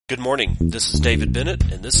Good morning. This is David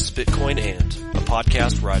Bennett, and this is Bitcoin And, a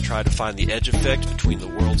podcast where I try to find the edge effect between the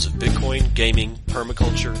worlds of Bitcoin, gaming,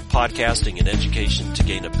 permaculture, podcasting, and education to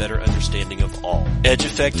gain a better understanding of all. Edge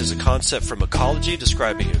effect is a concept from ecology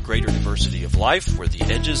describing a greater diversity of life where the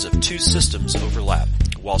edges of two systems overlap.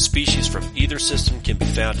 While species from either system can be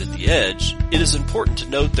found at the edge, it is important to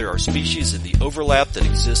note there are species in the overlap that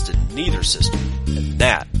exist in neither system, and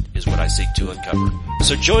that is what I seek to uncover.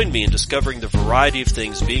 So join me in discovering the variety of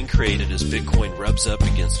things being created as Bitcoin rubs up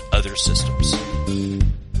against other systems.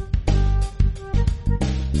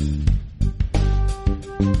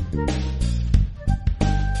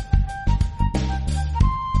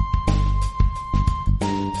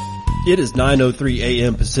 It is 9:03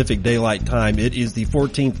 a.m. Pacific Daylight Time. It is the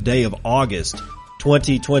 14th day of August,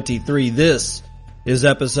 2023. This is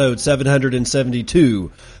episode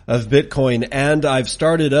 772 of Bitcoin, and I've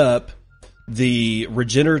started up the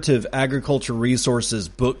Regenerative Agriculture Resources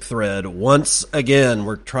book thread once again.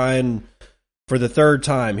 We're trying for the third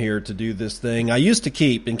time here to do this thing. I used to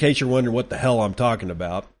keep, in case you're wondering what the hell I'm talking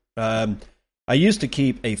about, I used to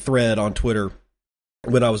keep a thread on Twitter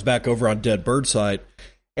when I was back over on Dead Bird site,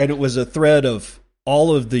 and it was a thread of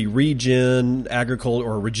all of the regen agriculture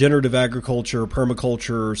or regenerative agriculture,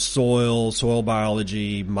 permaculture, soil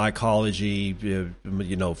biology, mycology,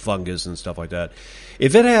 fungus and stuff like that.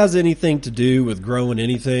 If it has anything to do with growing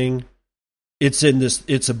anything, it's in this.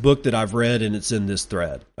 It's a book that I've read, and it's in this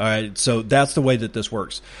thread. All right, so that's the way that this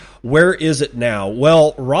works. Where is it now?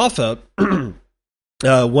 Well, Rafa,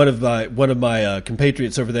 one of my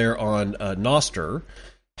compatriots over there on Nostr,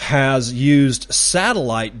 has used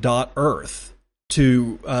satellite.earth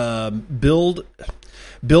to build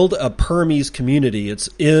a Permies community. It's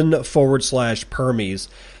in/Permies.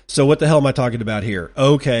 So what the hell am I talking about here?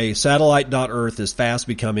 Okay, satellite.earth is fast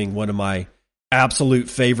becoming one of my absolute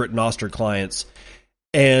favorite Nostr clients,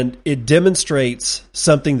 and it demonstrates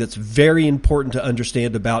something that's very important to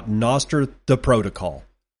understand about Nostr, the protocol.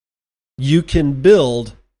 You can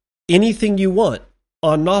build anything you want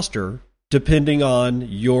on Nostr depending on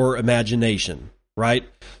your imagination. Right?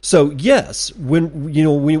 So yes, when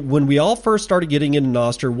we all first started getting into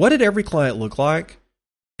Nostr, what did every client look like?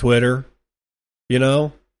 Twitter,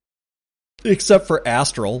 except for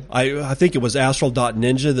Astral. I think it was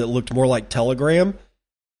Astral.Ninja that looked more like Telegram,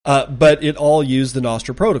 but it all used the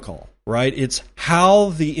Nostr protocol, right? It's how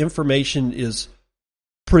the information is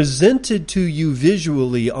presented to you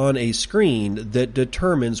visually on a screen that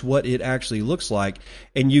determines what it actually looks like,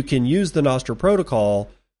 and you can use the Nostr protocol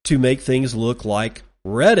to make things look like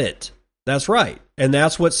Reddit. That's right. And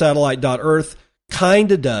that's what satellite.earth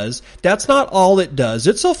kind of does. That's not all it does.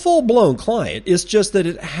 It's a full-blown client. It's just that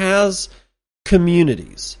it has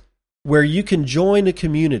communities where you can join a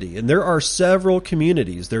community. And there are several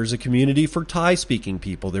communities. There's a community for Thai-speaking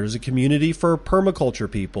people. There's a community for permaculture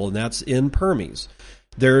people, and that's in Permies.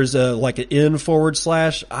 There's an in/.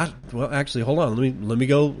 Actually, hold on. Let me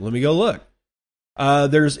go look.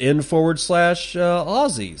 There's in/Aussies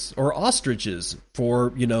or ostriches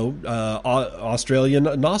for, Australian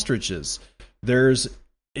ostriches. There's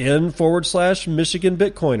in/Michigan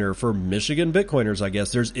Bitcoiner for Michigan Bitcoiners, I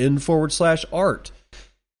guess. There's in/art.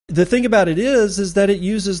 The thing about it is that it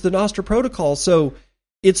uses the Nostr protocol. So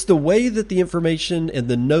it's the way that the information and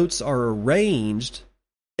the notes are arranged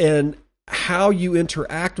and how you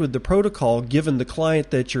interact with the protocol given the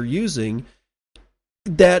client that you're using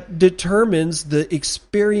that determines the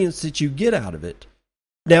experience that you get out of it.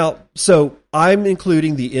 Now, so I'm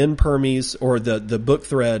including the in/Permies or the book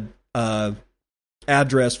thread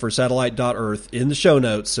address for satellite.earth in the show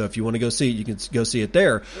notes. So if you want to go see it, you can go see it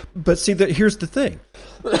there. But see, here's the thing.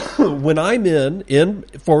 When I'm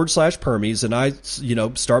in/Permies and I,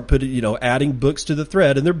 start putting, adding books to the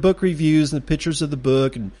thread and their book reviews and the pictures of the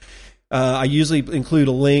book, and I usually include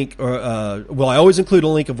a link, I always include a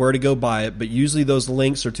link of where to go buy it, but usually those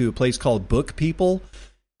links are to a place called Book People,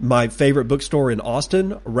 my favorite bookstore in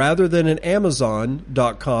Austin, rather than an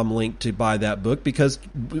Amazon.com link to buy that book, because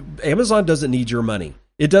Amazon doesn't need your money.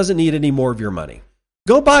 It doesn't need any more of your money.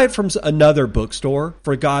 Go buy it from another bookstore,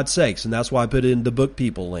 for God's sakes, and that's why I put in the Book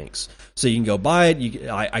People links. So you can go buy it.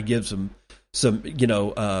 I give some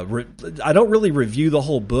I don't really review the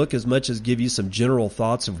whole book as much as give you some general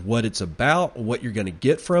thoughts of what it's about, what you're going to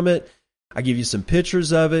get from it. I give you some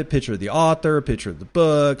pictures of it, picture of the author, picture of the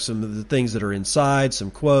book, some of the things that are inside,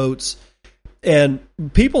 some quotes. And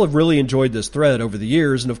people have really enjoyed this thread over the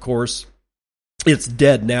years. And of course, it's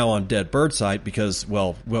dead now on Dead Bird site because,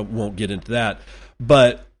 we won't get into that.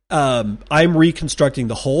 But I'm reconstructing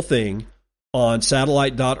the whole thing on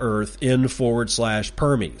satellite.earth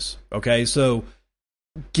in/Permies. Okay, so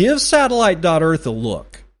give satellite.earth a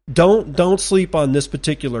look. don't sleep on this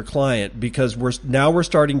particular client, because we're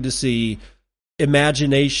starting to see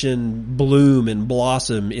imagination bloom and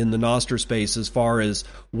blossom in the Nostr space as far as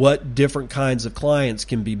what different kinds of clients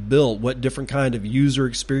can be built, what different kind of user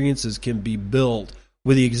experiences can be built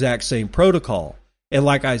with the exact same protocol. And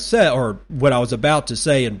like I said, or what I was about to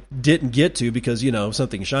say and didn't get to because,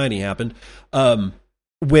 something shiny happened.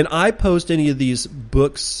 When I post any of these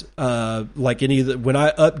books, when I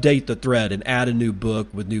update the thread and add a new book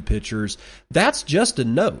with new pictures, that's just a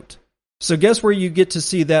note. So guess where you get to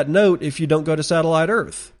see that note if you don't go to Satellite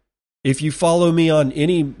Earth? If you follow me on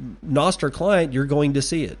any Nostr client, you're going to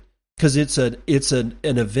see it, because it's an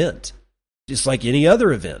event, just like any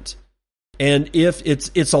other event. And if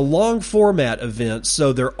it's a long format event,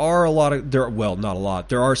 so there are not a lot.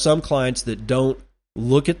 There are some clients that don't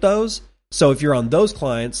look at those. So if you're on those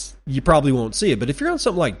clients, you probably won't see it. But if you're on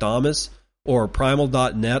something like Damus or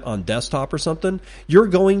Primal.net on desktop or something, you're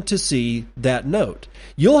going to see that note.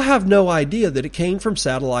 You'll have no idea that it came from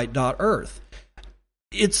Satellite.Earth.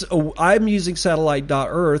 I'm using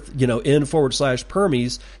Satellite.Earth,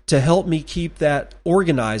 n/Permies to help me keep that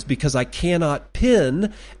organized, because I cannot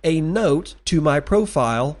pin a note to my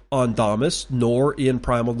profile on Damus nor in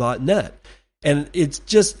Primal.net. And it's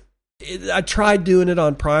just, I tried doing it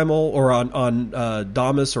on Primal or on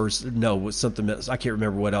Damus, or no, it was something else. I can't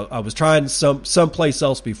remember what I was trying someplace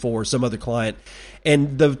else before, some other client,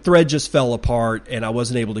 and the thread just fell apart and I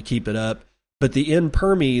wasn't able to keep it up. But the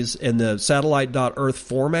n/Permies and the Satellite.Earth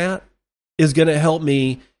format is going to help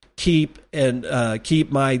me keep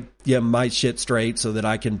my shit straight, so that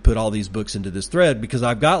I can put all these books into this thread, because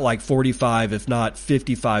I've got like 45, if not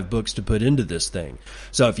 55 books to put into this thing.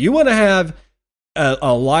 So if you want to have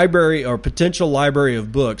a library or potential library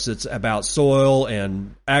of books that's about soil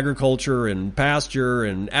and agriculture and pasture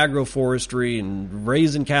and agroforestry and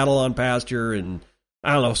raising cattle on pasture and,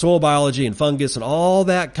 soil biology and fungus and all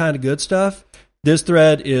that kind of good stuff, this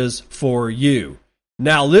thread is for you.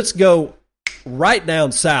 Now let's go right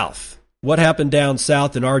down south. What happened down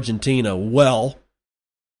south in Argentina? Well,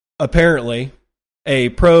 apparently a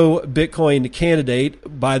pro-Bitcoin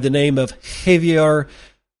candidate by the name of Javier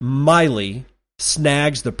Milei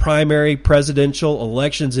snags the primary presidential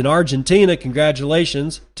elections in Argentina.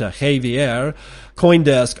 Congratulations to Javier.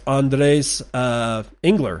 CoinDesk, Andres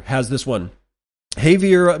Engler has this one.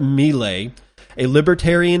 Javier Milei, a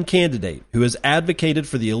libertarian candidate who has advocated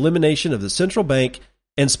for the elimination of the central bank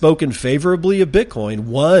and spoken favorably of Bitcoin,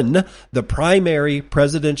 won the primary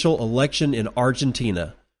presidential election in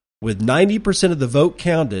Argentina. With 90% of the vote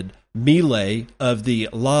counted, Milei of the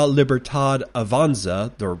La Libertad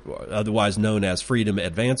Avanza, otherwise known as Freedom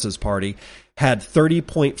Advances Party, had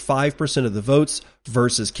 30.5% of the votes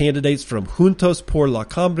versus candidates from Juntos por la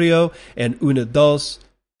Cambio and Unidos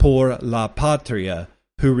por la Patria,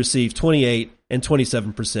 who received 28 and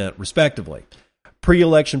 27% respectively.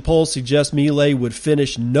 Pre-election polls suggest Milei would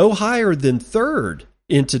finish no higher than third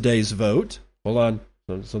in today's vote. Hold on,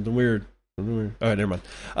 something weird. All right, never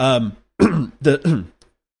mind.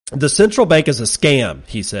 The central bank is a scam,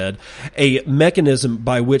 he said, a mechanism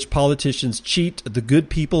by which politicians cheat the good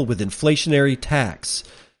people with inflationary tax.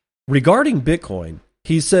 Regarding Bitcoin,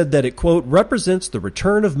 he said that it, quote, represents the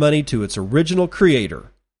return of money to its original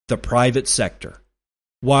creator, the private sector.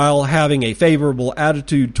 While having a favorable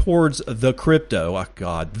attitude towards the crypto,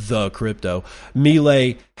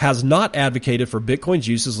 Milei has not advocated for Bitcoin's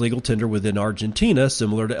use as legal tender within Argentina,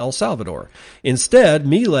 similar to El Salvador. Instead,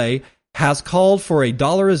 Milei has called for a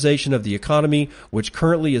dollarization of the economy, which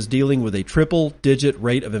currently is dealing with a triple-digit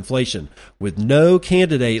rate of inflation. With no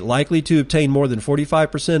candidate likely to obtain more than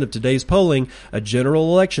 45% of today's polling, a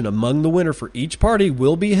general election among the winner for each party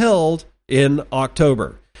will be held in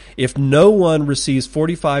October. If no one receives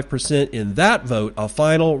 45% in that vote, a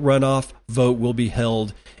final runoff vote will be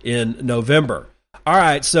held in November. All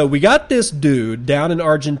right, so we got this dude down in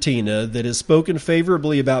Argentina that has spoken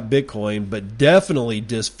favorably about Bitcoin, but definitely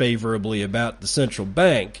disfavorably about the central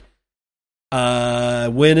bank,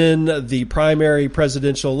 winning the primary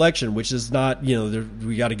presidential election, which is not,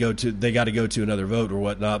 they got to go to another vote or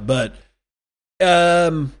whatnot. But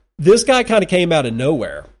this guy kind of came out of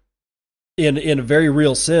nowhere. In a very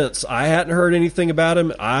real sense. I hadn't heard anything about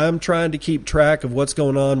him. I'm trying to keep track of what's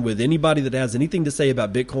going on with anybody that has anything to say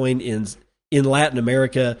about Bitcoin in Latin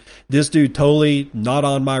America. This dude totally not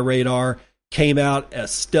on my radar, came out as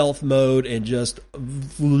stealth mode and just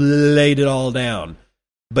laid it all down.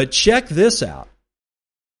 But check this out.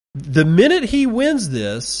 The minute he wins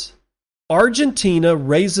this, Argentina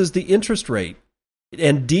raises the interest rate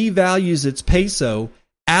and devalues its peso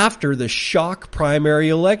after the shock primary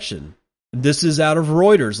election. This is out of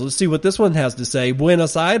Reuters. Let's see what this one has to say.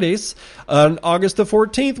 Buenos Aires, on August the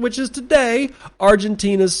 14th, which is today,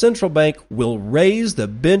 Argentina's central bank will raise the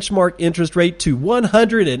benchmark interest rate to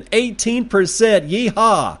 118%.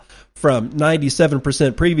 Yeehaw! From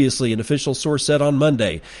 97% previously, an official source said on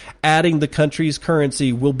Monday, adding the country's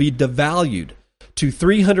currency will be devalued to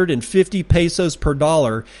 350 pesos per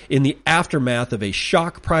dollar in the aftermath of a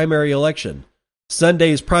shock primary election.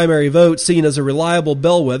 Sunday's primary vote, seen as a reliable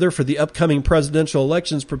bellwether for the upcoming presidential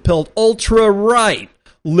elections, propelled ultra-right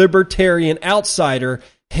libertarian outsider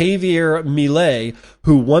Javier Milei,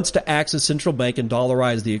 who wants to axe a central bank and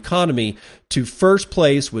dollarize the economy, to first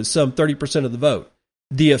place with some 30% of the vote.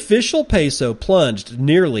 The official peso plunged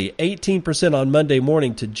nearly 18% on Monday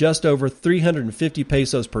morning to just over 350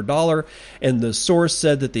 pesos per dollar, and the source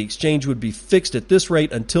said that the exchange would be fixed at this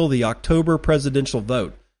rate until the October presidential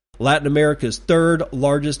vote. Latin America's third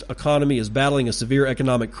largest economy is battling a severe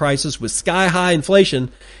economic crisis with sky-high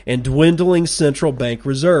inflation and dwindling central bank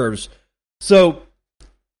reserves. So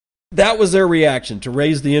that was their reaction, to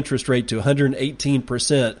raise the interest rate to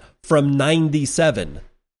 118% from 97%.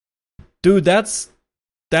 Dude, that's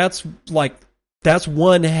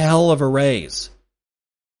one hell of a raise.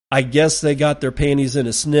 I guess they got their panties in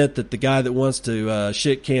a snit that the guy that wants to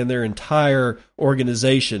shit can their entire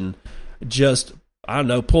organization just, I don't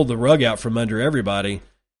know, pulled the rug out from under everybody.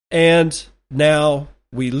 And now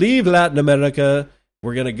we leave Latin America.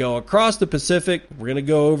 We're going to go across the Pacific. We're going to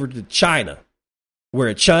go over to China, where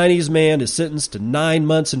a Chinese man is sentenced to 9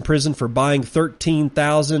 months in prison for buying $13,000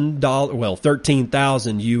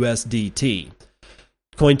 USDT.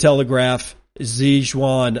 Cointelegraph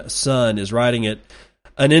Zijuan Sun is writing it.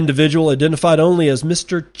 An individual identified only as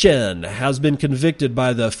Mr. Chen has been convicted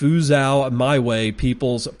by the Fuzhou Maiwei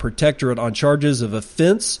People's Protectorate on charges of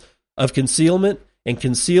offense of concealment and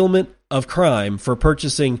concealment of crime for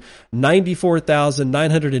purchasing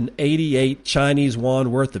 94,988 Chinese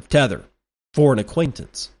yuan worth of tether for an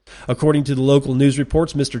acquaintance. According to the local news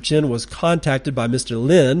reports, Mr. Chen was contacted by Mr.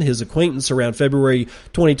 Lin, his acquaintance, around February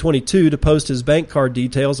 2022 to post his bank card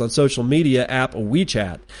details on social media app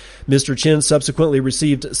WeChat. Mr. Chen subsequently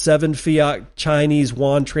received 7 fiat Chinese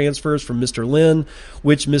yuan transfers from Mr. Lin,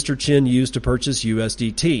 which Mr. Chen used to purchase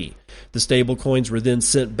USDT. The stablecoins were then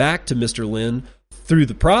sent back to Mr. Lin. Through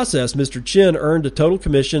the process, Mr. Chen earned a total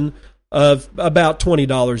commission of about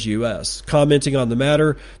 $20 US. Commenting on the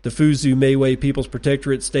matter, the Fuzhou Maiwei People's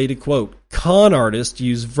Protectorate stated, quote, "Con artists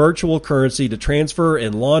use virtual currency to transfer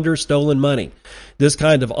and launder stolen money. This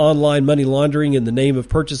kind of online money laundering in the name of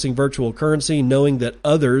purchasing virtual currency, knowing that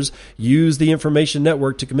others use the information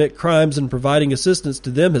network to commit crimes and providing assistance to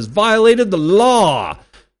them, has violated the law."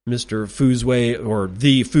 Mr. Fuzhou, or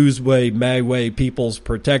the Fuzhou Maiwei People's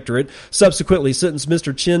Protectorate, subsequently sentenced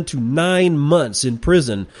Mr. Chen to 9 months in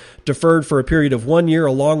prison, deferred for a period of 1 year,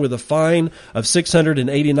 along with a fine of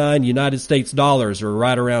 689 United States dollars, or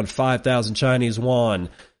right around 5,000 Chinese yuan.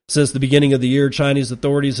 Since the beginning of the year, Chinese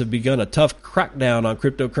authorities have begun a tough crackdown on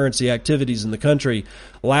cryptocurrency activities in the country.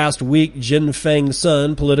 Last week, Jinfeng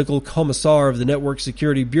Sun, political commissar of the Network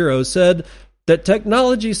Security Bureau, said that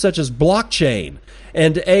technologies such as blockchain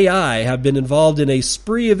and AI have been involved in a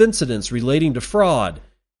spree of incidents relating to fraud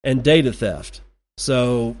and data theft.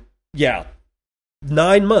 So, yeah,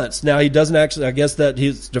 9 months. Now, he doesn't actually, I guess that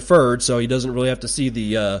he's deferred, so he doesn't really have to see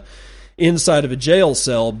the inside of a jail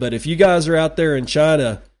cell. But if you guys are out there in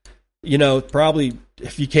China, you know, probably,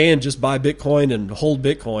 if you can, just buy Bitcoin and hold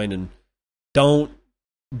Bitcoin and don't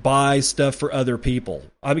buy stuff for other people.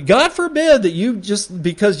 I mean, God forbid that you just,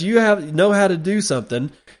 because you know how to do something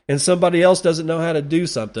and somebody else doesn't know how to do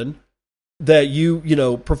something, that you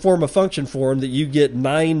perform a function for them, that you get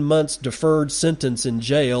 9 months deferred sentence in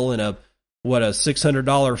jail and a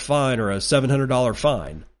 $600 fine or a $700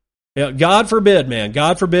 fine. You know, God forbid, man.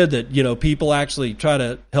 God forbid that, people actually try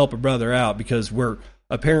to help a brother out, because we're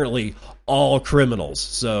apparently all criminals.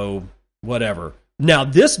 So, whatever. Now,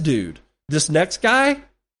 this next guy,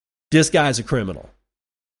 this guy's a criminal.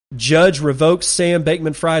 Judge revokes Sam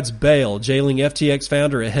Bankman-Fried's bail, jailing FTX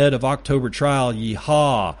founder ahead of October trial.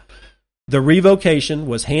 Yeehaw. The revocation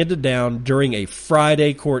was handed down during a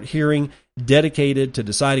Friday court hearing dedicated to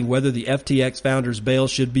deciding whether the FTX founder's bail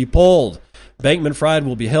should be pulled. Bankman-Fried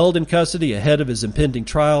will be held in custody ahead of his impending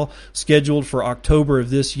trial, scheduled for October of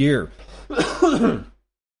this year. And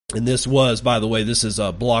this was, by the way, this is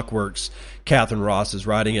Blockworks. Catherine Ross is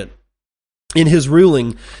writing it. In his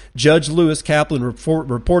ruling, Judge Lewis Kaplan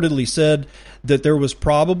reportedly said that there was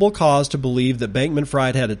probable cause to believe that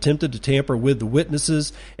Bankman-Fried had attempted to tamper with the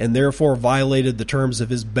witnesses and therefore violated the terms of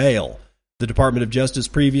his bail. The Department of Justice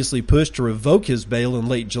previously pushed to revoke his bail in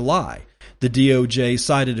late July. The DOJ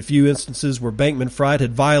cited a few instances where Bankman-Fried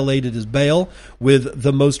had violated his bail, with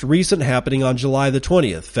the most recent happening on July the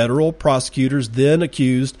 20th. Federal prosecutors then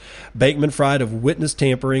accused Bankman-Fried of witness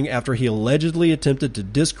tampering after he allegedly attempted to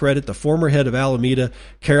discredit the former head of Alameda,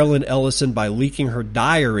 Carolyn Ellison, by leaking her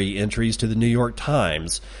diary entries to the New York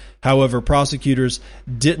Times. However, prosecutors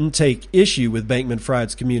didn't take issue with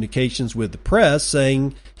Bankman-Fried's communications with the press,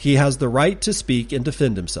 saying he has the right to speak and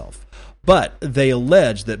defend himself. But they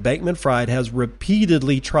allege that Bankman-Fried has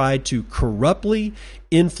repeatedly tried to corruptly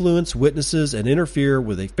influence witnesses and interfere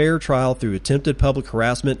with a fair trial through attempted public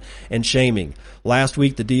harassment and shaming. Last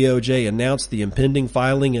week, the DOJ announced the impending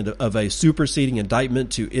filing of a superseding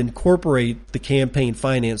indictment to incorporate the campaign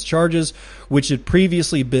finance charges, which had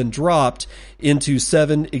previously been dropped into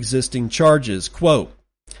 7 existing charges. Quote,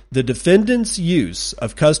 the defendant's use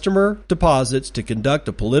of customer deposits to conduct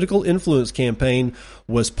a political influence campaign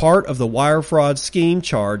was part of the wire fraud scheme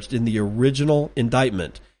charged in the original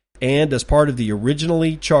indictment. And as part of the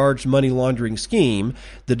originally charged money laundering scheme,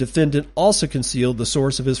 the defendant also concealed the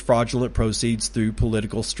source of his fraudulent proceeds through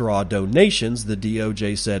political straw donations, the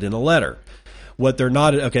DOJ said in a letter. What they're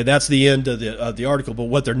not, okay, that's the end of the article, but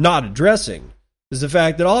what they're not addressing is the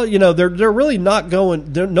fact that they're really not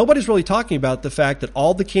going, nobody's really talking about the fact that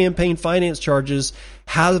all the campaign finance charges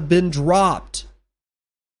have been dropped.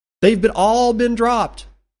 They've all been dropped.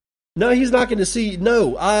 No, he's not going to see,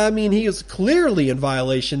 no, I mean, he is clearly in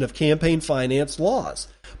violation of campaign finance laws.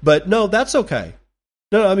 But no, that's okay.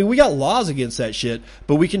 No, I mean, we got laws against that shit,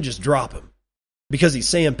 but we can just drop him because he's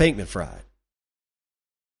Sam Bankman-Fried.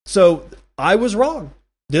 So I was wrong.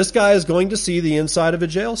 This guy is going to see the inside of a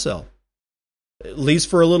jail cell, at least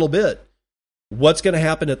for a little bit. What's going to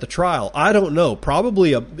happen at the trial? I don't know.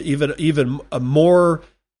 Probably even more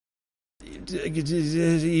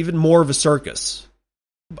of a circus.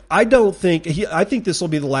 I don't think I think this will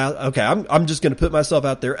be the last. Okay, I'm just going to put myself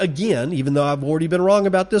out there again, even though I've already been wrong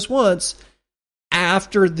about this once.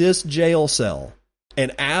 After this jail cell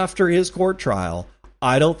and after his court trial,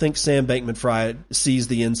 I don't think Sam Bankman-Fried sees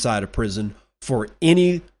the inside of prison for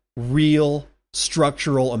any real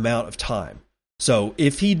structural amount of time. So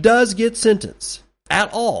if he does get sentenced at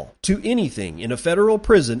all to anything in a federal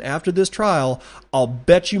prison after this trial, I'll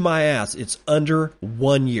bet you my ass it's under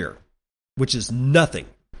 1 year, which is nothing.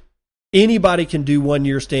 Anybody can do 1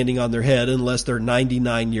 year standing on their head unless they're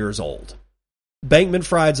 99 years old.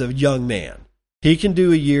 Bankman-Fried's a young man. He can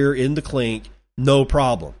do a year in the clink, no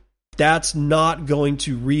problem. That's not going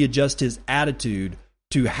to readjust his attitude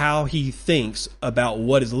to how he thinks about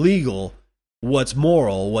what is legal, what's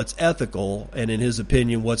moral, what's ethical, and in his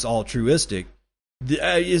opinion, what's altruistic.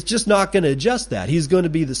 It's just not going to adjust that. He's going to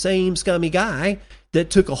be the same scummy guy that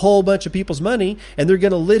took a whole bunch of people's money, and they're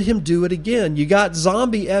going to let him do it again. You got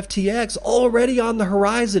zombie FTX already on the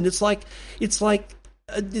horizon. It's like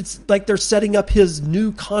they're setting up his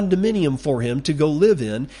new condominium for him to go live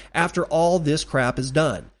in after all this crap is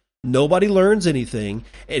done. Nobody learns anything,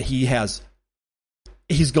 and he's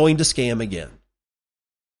going to scam again.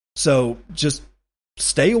 So just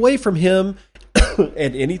stay away from him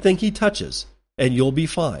and anything he touches, and you'll be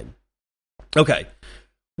fine. Okay,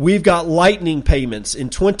 we've got lightning payments in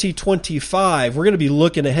 2025. We're going to be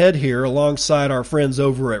looking ahead here alongside our friends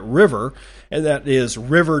over at River, and that is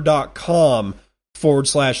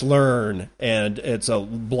river.com/learn, and it's a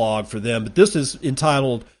blog for them. But this is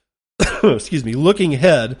entitled, Looking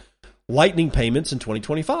Ahead, Lightning Payments in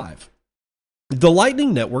 2025. The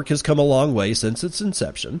Lightning Network has come a long way since its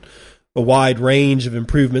inception. A wide range of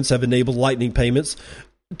improvements have enabled Lightning payments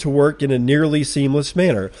to work in a nearly seamless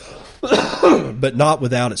manner, but not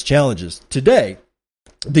without its challenges. Today,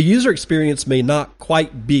 the user experience may not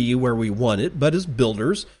quite be where we want it, but as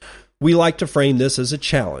builders, we like to frame this as a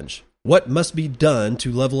challenge. What must be done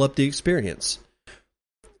to level up the experience?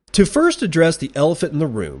 To first address the elephant in the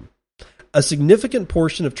room, a significant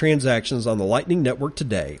portion of transactions on the Lightning Network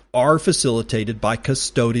today are facilitated by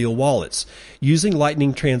custodial wallets. Using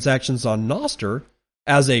Lightning transactions on Nostr,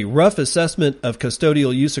 as a rough assessment of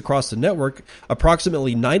custodial use across the network,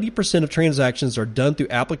 approximately 90% of transactions are done through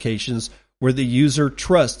applications where the user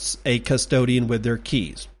trusts a custodian with their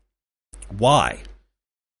keys. Why?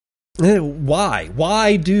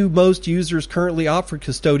 Why do most users currently offer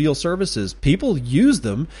custodial services? People use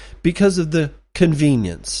them because of the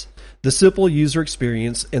convenience, the simple user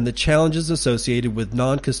experience, and the challenges associated with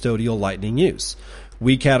non-custodial Lightning use.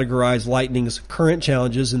 We categorize Lightning's current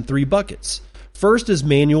challenges in 3 buckets. First is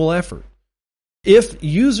manual effort. If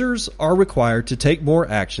users are required to take more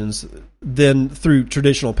actions than through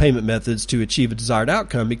traditional payment methods to achieve a desired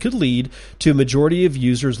outcome, it could lead to a majority of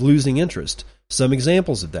users losing interest. Some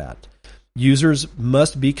examples of that: Users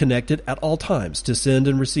must be connected at all times to send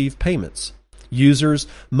and receive payments. Users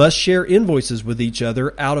must share invoices with each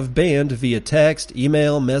other out of band via text,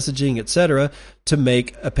 email, messaging, etc. to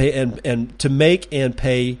make and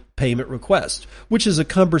pay payment requests, which is a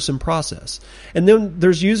cumbersome process. And then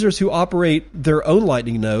there's users who operate their own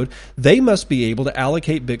Lightning node. They must be able to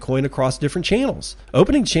allocate Bitcoin across different channels.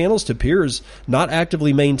 Opening channels to peers not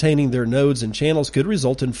actively maintaining their nodes and channels could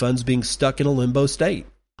result in funds being stuck in a limbo state.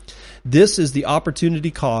 This is the opportunity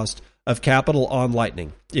cost of capital on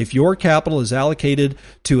Lightning. If your capital is allocated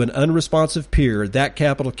to an unresponsive peer, that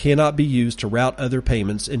capital cannot be used to route other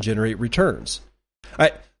payments and generate returns. All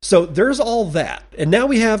right, so there's all that. And now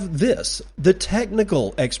we have this, the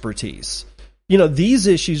technical expertise. These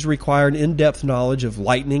issues require an in-depth knowledge of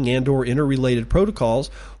Lightning and or interrelated protocols,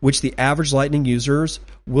 which the average Lightning users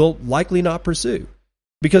will likely not pursue,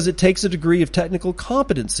 because it takes a degree of technical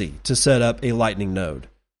competency to set up a Lightning node.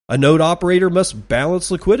 A node operator must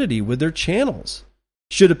balance liquidity with their channels.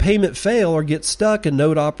 Should a payment fail or get stuck, a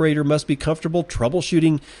node operator must be comfortable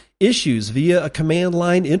troubleshooting issues via a command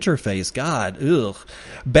line interface.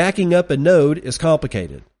 Backing up a node is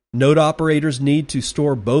complicated. Node operators need to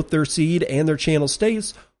store both their seed and their channel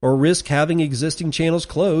states or risk having existing channels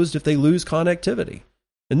closed if they lose connectivity.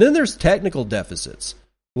 And then there's technical deficits.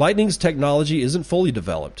 Lightning's technology isn't fully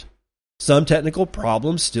developed. Some technical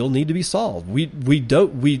problems still need to be solved. We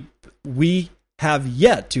have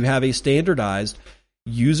yet to have a standardized,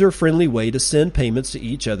 user-friendly way to send payments to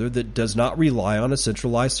each other that does not rely on a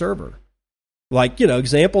centralized server.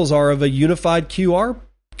 Examples are of a unified QR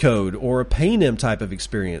code or a PayNim type of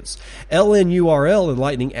experience. LNURL and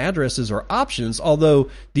Lightning addresses are options,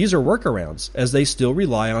 although these are workarounds, as they still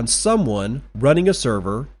rely on someone running a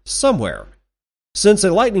server somewhere. Since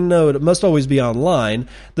a Lightning node must always be online,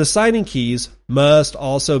 the signing keys must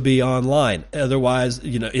also be online. Otherwise,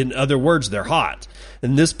 in other words, they're hot.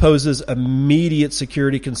 And this poses immediate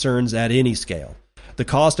security concerns at any scale. The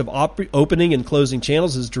cost of opening and closing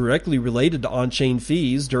channels is directly related to on-chain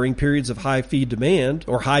fees. During periods of high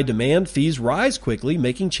demand, fees rise quickly,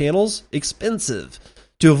 making channels expensive.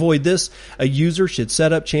 To avoid this, a user should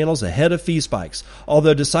set up channels ahead of fee spikes,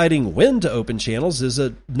 although deciding when to open channels is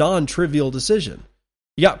a non-trivial decision.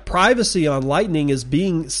 Privacy on Lightning is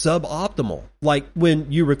being suboptimal. Like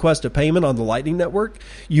when you request a payment on the Lightning network,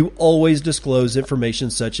 you always disclose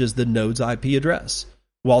information such as the node's IP address.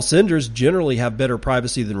 While senders generally have better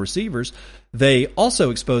privacy than receivers, they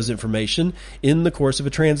also expose information in the course of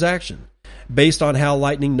a transaction. Based on how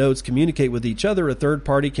Lightning nodes communicate with each other, a third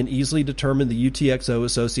party can easily determine the UTXO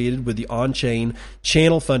associated with the on-chain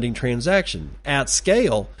channel funding transaction. At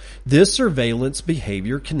scale, this surveillance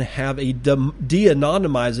behavior can have a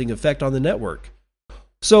de-anonymizing effect on the network.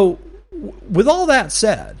 So, with all that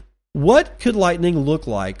said, what could Lightning look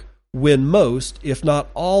like when most, if not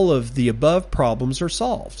all, of the above problems are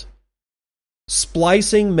solved?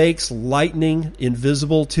 Splicing makes Lightning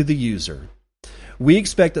invisible to the user. We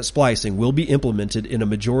expect that splicing will be implemented in a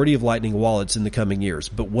majority of Lightning wallets in the coming years,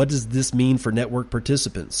 but what does this mean for network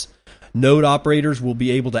participants? Node operators will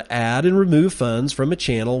be able to add and remove funds from a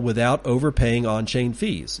channel without overpaying on-chain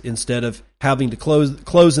fees, instead of having to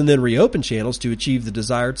close and then reopen channels to achieve the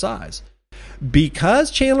desired size.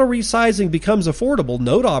 Because channel resizing becomes affordable,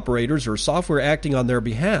 node operators or software acting on their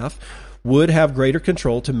behalf would have greater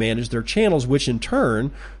control to manage their channels, which in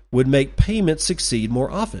turn would make payments succeed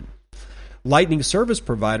more often. Lightning service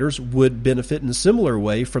providers would benefit in a similar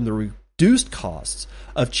way from the reduced costs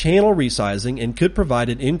of channel resizing and could provide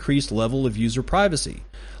an increased level of user privacy.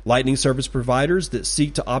 Lightning service providers that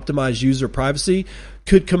seek to optimize user privacy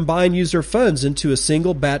could combine user funds into a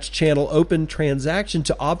single batch channel open transaction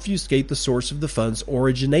to obfuscate the source of the fund's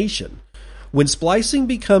origination. When splicing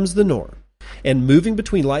becomes the norm and moving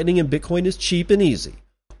between Lightning and Bitcoin is cheap and easy,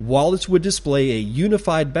 wallets would display a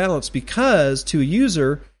unified balance because, to a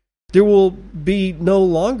user, there will be no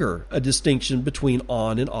longer a distinction between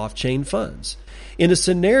on and off-chain funds. In a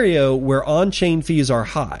scenario where on-chain fees are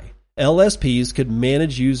high, LSPs could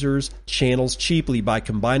manage users' channels cheaply by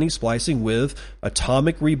combining splicing with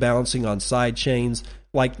atomic rebalancing on side chains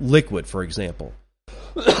like Liquid, for example.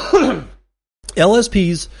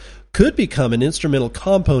 LSPs could become an instrumental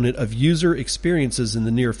component of user experiences in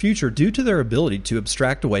the near future due to their ability to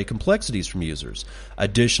abstract away complexities from users.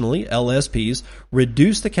 Additionally, LSPs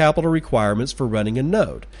reduce the capital requirements for running a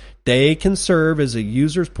node. They can serve as a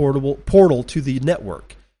user's portal to the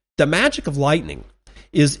network. The magic of Lightning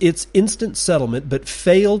is its instant settlement, but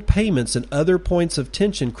failed payments and other points of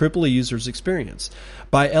tension cripple a user's experience.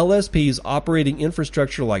 By LSPs operating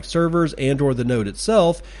infrastructure like servers and or the node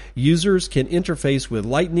itself, users can interface with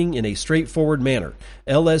Lightning in a straightforward manner.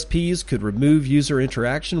 LSPs could remove user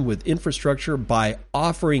interaction with infrastructure by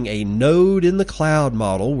offering a node in the cloud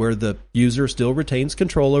model where the user still retains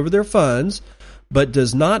control over their funds, but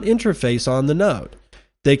does not interface on the node.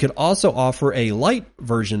 They could also offer a light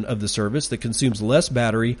version of the service that consumes less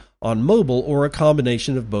battery on mobile or a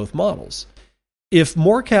combination of both models. If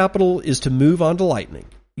more capital is to move onto Lightning,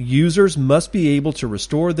 users must be able to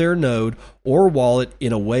restore their node or wallet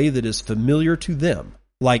in a way that is familiar to them,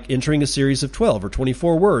 like entering a series of 12 or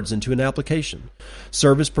 24 words into an application.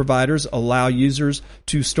 Service providers allow users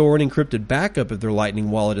to store an encrypted backup of their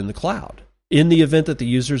Lightning wallet in the cloud. In the event that the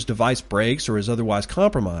user's device breaks or is otherwise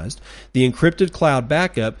compromised, the encrypted cloud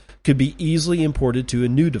backup could be easily imported to a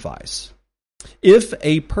new device. If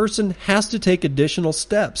a person has to take additional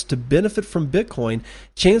steps to benefit from Bitcoin,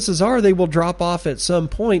 chances are they will drop off at some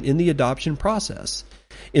point in the adoption process.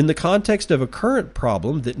 In the context of a current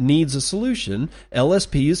problem that needs a solution,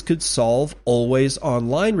 LSPs could solve always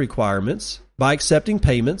online requirements by accepting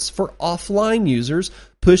payments for offline users,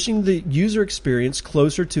 pushing the user experience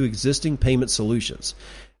closer to existing payment solutions.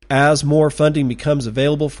 As more funding becomes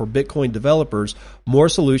available for Bitcoin developers, more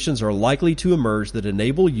solutions are likely to emerge that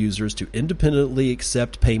enable users to independently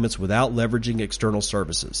accept payments without leveraging external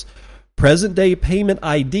services. Present-day payment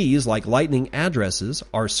IDs, like Lightning addresses,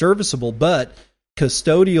 are serviceable but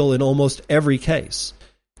custodial in almost every case.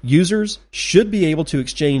 Users should be able to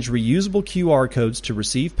exchange reusable QR codes to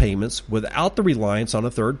receive payments without the reliance on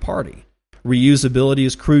a third party. Reusability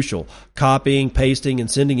is crucial. Copying, pasting, and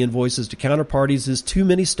sending invoices to counterparties is too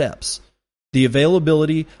many steps. The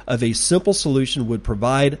availability of a simple solution would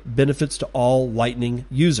provide benefits to all Lightning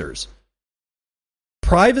users.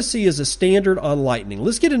 Privacy is a standard on Lightning.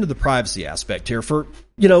 Let's get into the privacy aspect here. For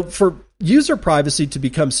user privacy to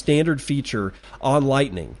become standard feature on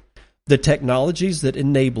Lightning, the technologies that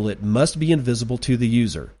enable it must be invisible to the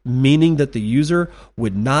user, meaning that the user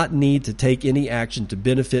would not need to take any action to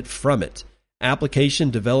benefit from it.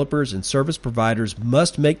 Application developers and service providers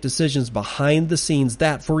must make decisions behind the scenes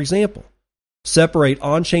that, for example, separate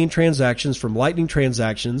on-chain transactions from Lightning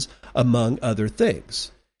transactions, among other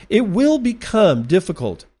things. It will become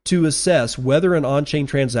difficult to assess whether an on-chain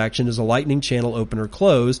transaction is a Lightning channel open or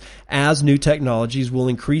close, as new technologies will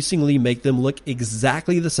increasingly make them look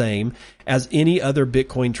exactly the same as any other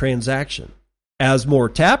Bitcoin transaction. As more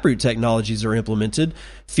Taproot technologies are implemented,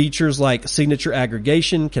 features like signature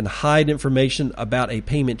aggregation can hide information about a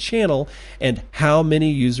payment channel and how many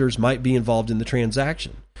users might be involved in the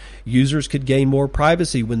transaction. Users could gain more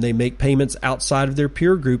privacy when they make payments outside of their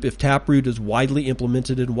peer group if Taproot is widely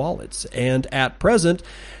implemented in wallets. And at present,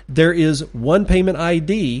 there is one payment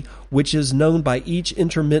ID, which is known by each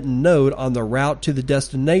intermittent node on the route to the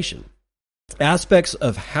destination. Aspects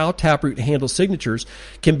of how Taproot handles signatures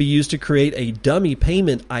can be used to create a dummy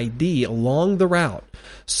payment ID along the route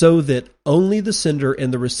so that only the sender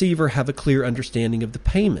and the receiver have a clear understanding of the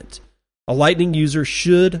payment. A Lightning user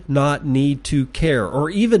should not need to care or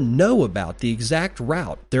even know about the exact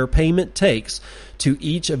route their payment takes to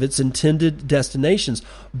each of its intended destinations,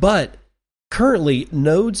 but currently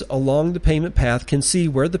nodes along the payment path can see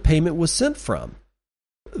where the payment was sent from.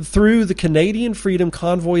 Through the Canadian Freedom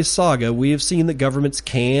Convoy saga, we have seen that governments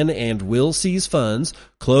can and will seize funds,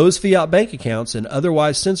 close fiat bank accounts, and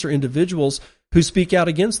otherwise censor individuals who speak out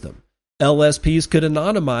against them. LSPs could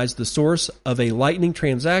anonymize the source of a Lightning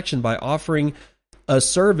transaction by offering a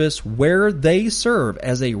service where they serve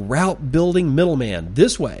as a route-building middleman.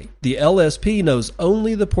 This way, the LSP knows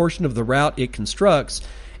only the portion of the route it constructs,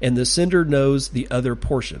 and the sender knows the other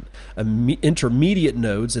portion. Intermediate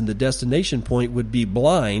nodes in the destination point would be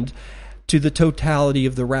blind to the totality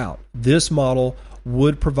of the route. This model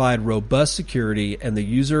would provide robust security, and the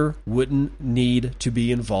user wouldn't need to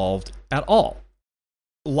be involved at all.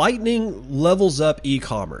 Lightning levels up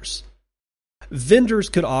e-commerce. Vendors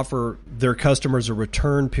could offer their customers a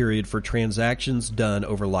return period for transactions done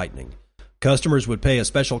over Lightning. Customers would pay a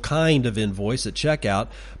special kind of invoice at checkout,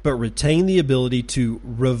 but retain the ability to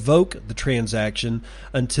revoke the transaction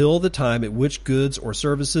until the time at which goods or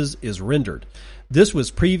services is rendered. This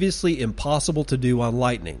was previously impossible to do on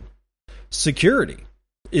Lightning. Security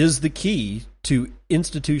is the key to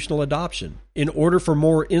institutional adoption. In order for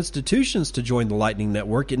more institutions to join the Lightning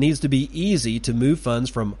Network, it needs to be easy to move funds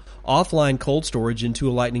from offline cold storage into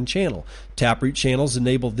a Lightning channel. Taproot channels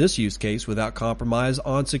enable this use case without compromise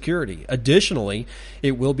on security. Additionally,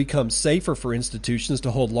 it will become safer for institutions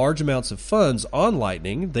to hold large amounts of funds on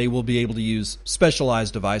Lightning. They will be able to use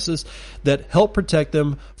specialized devices that help protect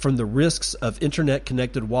them from the risks of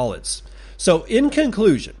internet-connected wallets. So, in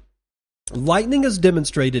conclusion, Lightning has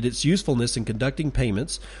demonstrated its usefulness in conducting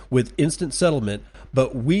payments with instant settlement,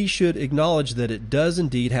 but we should acknowledge that it does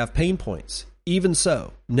indeed have pain points. Even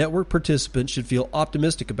so, network participants should feel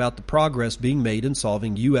optimistic about the progress being made in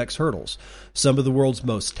solving UX hurdles. Some of the world's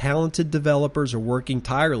most talented developers are working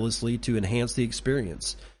tirelessly to enhance the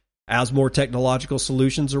experience. As more technological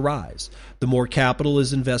solutions arise, the more capital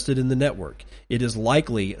is invested in the network. It is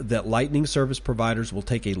likely that Lightning service providers will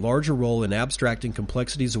take a larger role in abstracting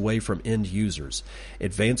complexities away from end users.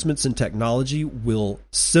 Advancements in technology will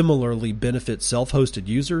similarly benefit self-hosted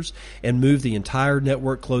users and move the entire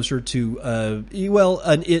network closer to,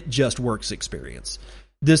 an It Just Works experience.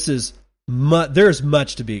 There's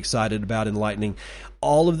much to be excited about in Lightning.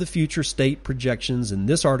 All of the future state projections in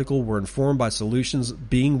this article were informed by solutions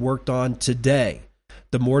being worked on today.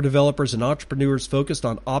 The more developers and entrepreneurs focused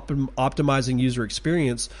on optimizing user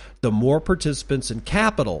experience, the more participants and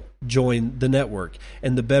capital join the network,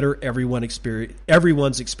 and the better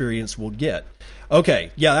everyone's experience will get.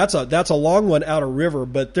 Okay, yeah, that's a long one out of river,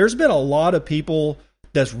 but there's been a lot of people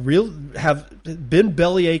have been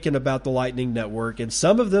belly aching about the Lightning Network, and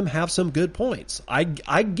some of them have some good points. I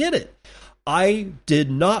get it. I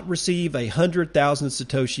did not receive 100,000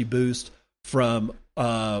 Satoshi boost from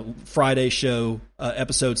Friday's show,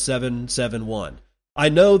 episode 771. I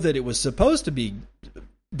know that it was supposed to be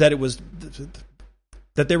that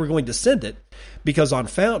they were going to send it, because on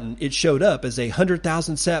Fountain it showed up as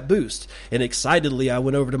 100,000 sat boost, and excitedly I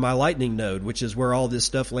went over to my Lightning node, which is where all this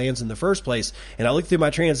stuff lands in the first place, and I looked through my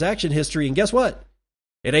transaction history, and guess what?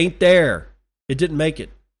 It ain't there. It didn't make it.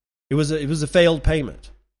 It was a failed payment.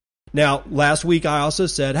 Now, last week I also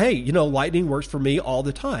said, hey, Lightning works for me all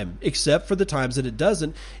the time, except for the times that it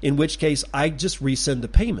doesn't, in which case I just resend the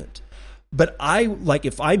payment. But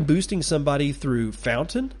if I'm boosting somebody through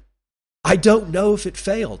Fountain, I don't know if it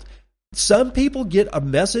failed. Some people get a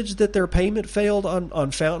message that their payment failed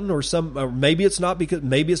on Fountain, or maybe it's not,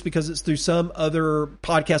 maybe it's because it's through some other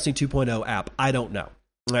Podcasting 2.0 app. I don't know.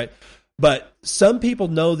 Right? But some people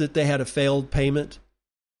know that they had a failed payment.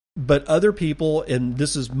 But other people, and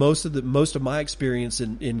this is most of my experience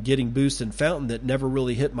in getting boost in Fountain that never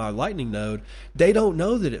really hit my Lightning node, they don't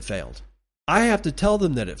know that it failed. I have to tell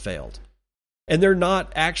them that it failed. And they're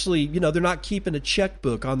not actually, they're not keeping a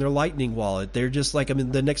checkbook on their Lightning wallet. They're just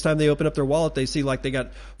the next time they open up their wallet, they see they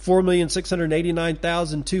got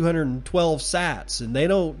 4,689,212 sats, and they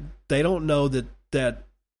don't know that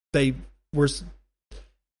they were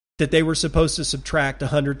supposed to subtract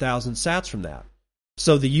 100,000 sats from that.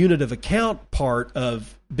 So the unit of account part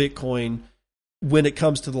of Bitcoin, when it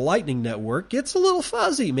comes to the Lightning Network, gets a little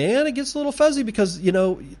fuzzy, man. It gets a little fuzzy because, they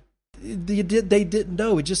didn't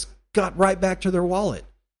know. It just got right back to their wallet.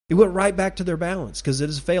 It went right back to their balance because it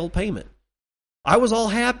is a failed payment. I was all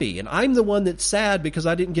happy, and I'm the one that's sad because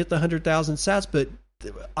I didn't get the 100,000 sats, but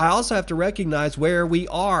I also have to recognize where we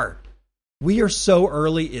are. We are so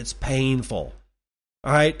early, it's painful.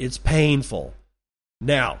 All right? It's painful.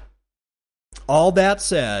 Now, all that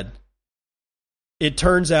said, it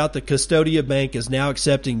turns out that Custodia Bank is now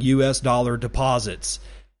accepting US dollar deposits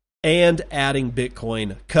and adding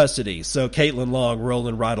Bitcoin custody. So Caitlin Long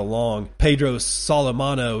rolling right along. Pedro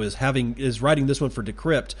Solomano is writing this one for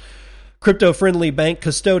Decrypt. Crypto-friendly bank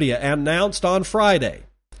Custodia announced on Friday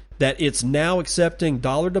that it's now accepting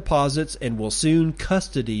dollar deposits and will soon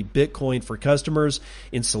custody Bitcoin for customers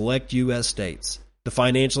in select U.S. states. The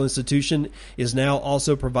financial institution is now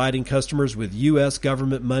also providing customers with U.S.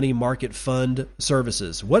 government money market fund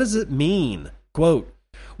services. What does it mean? Quote,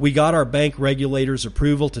 "We got our bank regulators'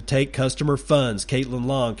 approval to take customer funds," Caitlin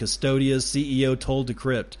Long, Custodia's CEO, told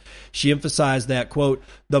Decrypt. She emphasized that, quote,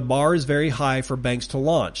 "the bar is very high for banks to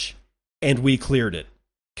launch, and we cleared it."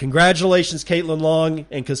 Congratulations, Caitlin Long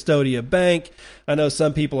and Custodia Bank. I know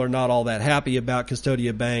some people are not all that happy about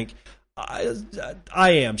Custodia Bank. I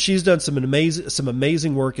am. She's done some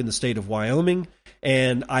amazing work in the state of Wyoming,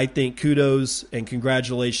 and I think kudos and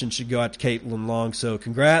congratulations should go out to Caitlin Long. So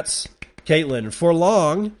congrats, Caitlin. For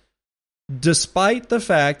Long, despite the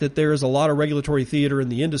fact that there is a lot of regulatory theater in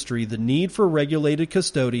the industry, the need for regulated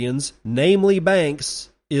custodians, namely banks,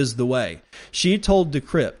 is the way. She told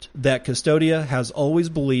Decrypt that Custodia has always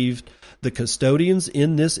believed the custodians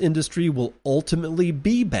in this industry will ultimately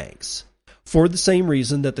be banks. for the same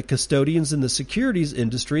reason that the custodians in the securities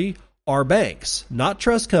industry are banks, not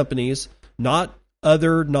trust companies, not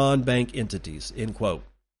other non-bank entities, end quote.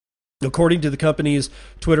 According to the company's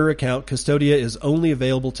Twitter account, Custodia is only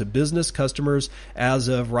available to business customers as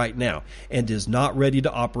of right now and is not ready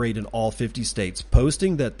to operate in all 50 states,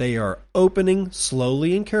 posting that they are opening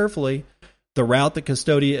slowly and carefully. The route that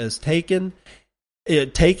Custodia is taking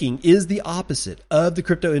is the opposite of the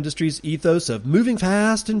crypto industry's ethos of moving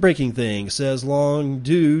fast and breaking things, says Long,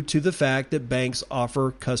 due to the fact that banks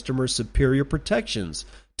offer customers superior protections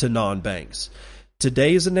to non-banks.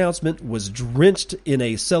 Today's announcement was drenched in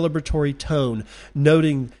a celebratory tone,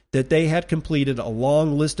 noting that they had completed a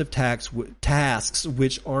long list of tasks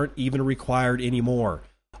which aren't even required anymore.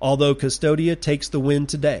 Although Custodia takes the win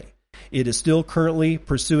today, it is still currently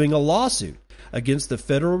pursuing a lawsuit against the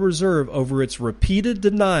Federal Reserve over its repeated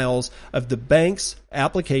denials of the bank's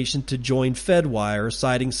application to join Fedwire,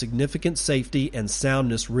 citing significant safety and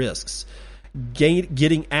soundness risks.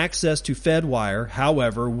 Getting access to Fedwire,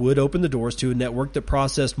 however, would open the doors to a network that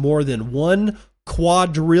processed more than $1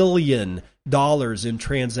 quadrillion in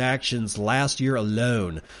transactions last year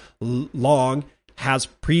alone. Long has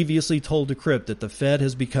previously told Decrypt that the Fed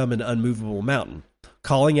has become an unmovable mountain,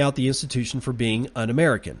 calling out the institution for being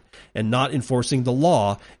un-American and not enforcing the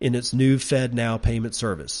law in its new FedNow payment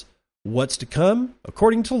service. What's to come?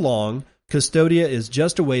 According to Long, Custodia is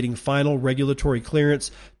just awaiting final regulatory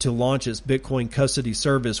clearance to launch its Bitcoin custody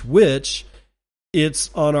service, which it's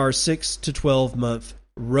on our 6 to 12 month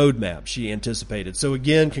roadmap, she anticipated. So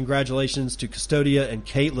again, congratulations to Custodia and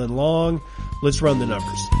Caitlin Long. Let's run the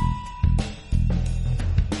numbers.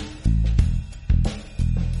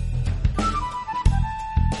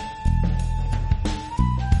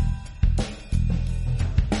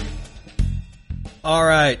 All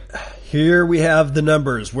right. Here we have the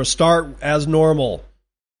numbers. We'll start as normal.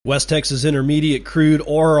 West Texas Intermediate crude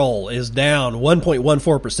oil is down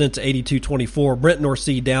 1.14% to 82.24. Brent North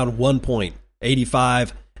Sea down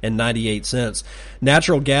 1.85 and 98 cents.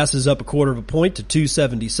 Natural gas is up a quarter of a point to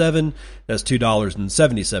 2.77. That's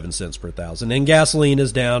 $2.77 per thousand. And gasoline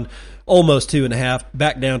is down almost 2.5,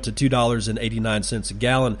 back down to $2.89 a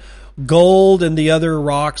gallon. Gold and the other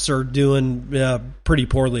rocks are doing pretty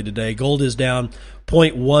poorly today. Gold is down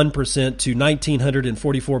 0.1% to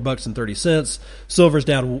 $1,944.30. Silver's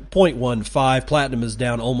down 0.15. Platinum is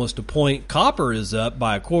down almost a point. Copper is up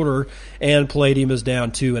by a quarter, and palladium is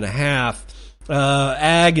down 2.5.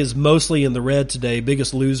 Ag is mostly in the red today.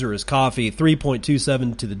 Biggest loser is coffee,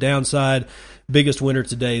 3.27 to the downside. Biggest winner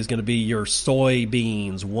today is going to be your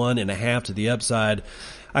soybeans, 1.5 to the upside.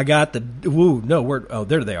 I got there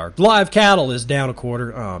they are. Live cattle is down a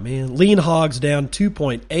quarter. Oh man. Lean hogs down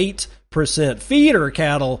 2.8%. Feeder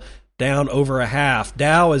cattle down over a half.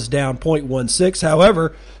 Dow is down 0.16.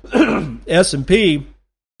 However, S&P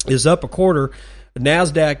is up a quarter.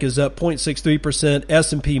 NASDAQ is up 0.63%.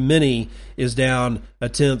 S&P Mini is down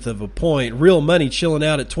 0.1 of a point. Real money chilling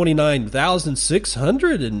out at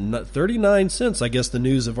 29,639 cents. I guess the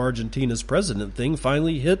news of Argentina's president thing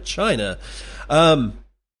finally hit China.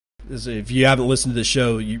 If you haven't listened to the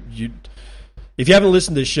show, if you haven't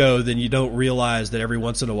listened to the show, then you don't realize that every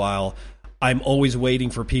once in a while, I'm always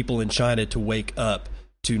waiting for people in China to wake up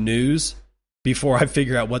to news before I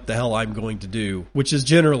figure out what the hell I'm going to do, which is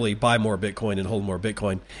generally buy more Bitcoin and hold more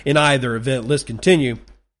Bitcoin. In either event, let's continue.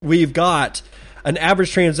 We've got an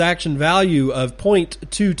average transaction value of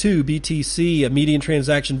 0.22 BTC, a median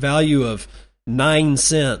transaction value of 9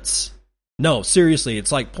 cents. No, seriously,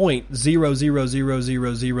 it's like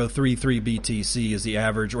 0.000033 BTC is the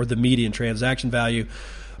average or the median transaction value.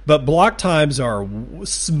 But block times are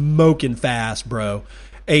smoking fast, bro.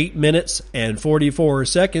 8 minutes and 44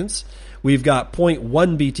 seconds. We've got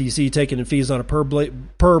 0.1 BTC taken in fees on a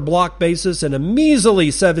per block basis and a measly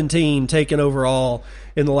 17 taken overall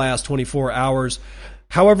in the last 24 hours.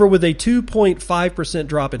 However, with a 2.5%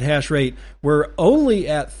 drop in hash rate, we're only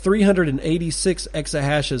at 386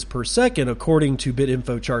 exahashes per second, according to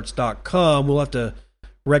bitinfocharts.com. We'll have to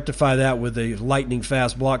rectify that with the lightning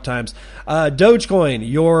fast block times. Dogecoin,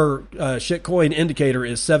 your shitcoin indicator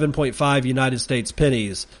is 7.5 United States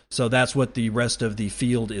pennies. So that's what the rest of the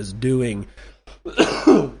field is doing.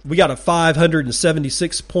 We got a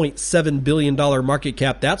 $576.7 billion market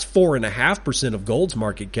cap. That's 4.5% of gold's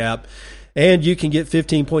market cap. And you can get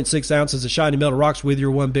 15.6 ounces of shiny metal rocks with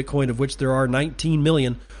your one Bitcoin, of which there are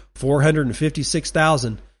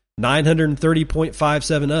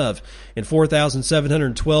 19,456,930.57 of, and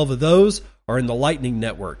 4,712 of those are in the Lightning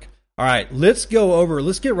Network. All right, let's get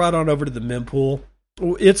right on over to the mempool.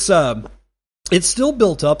 It's It's still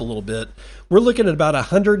built up a little bit. We're looking at about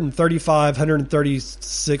 135,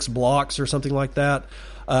 136 blocks or something like that,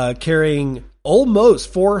 carrying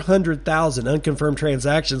almost 400,000 unconfirmed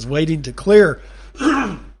transactions waiting to clear.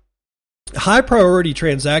 High priority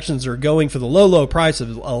transactions are going for the low price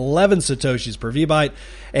of 11 Satoshis per VByte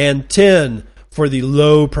and 10 for the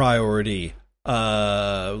low priority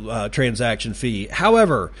transaction fee.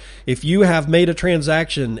 However, if you have made a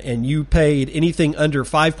transaction and you paid anything under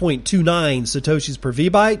 5.29 Satoshis per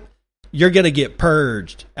VByte, you're going to get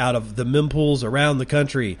purged out of the mempools around the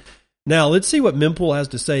country. Now, let's see what mempool has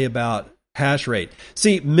to say about hash rate.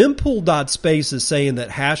 See, mempool.space is saying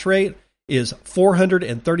that hash rate is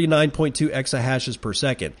 439.2 exahashes per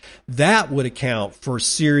second. That would account for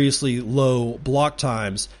seriously low block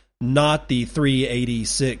times, not the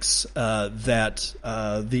 386 that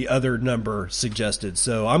the other number suggested.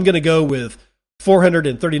 So I'm going to go with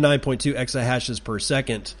 439.2 exahashes per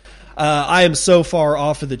second. I am so far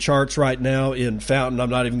off of the charts right now in Fountain, I'm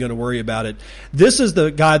not even going to worry about it. This is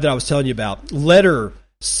the guy that I was telling you about. Letter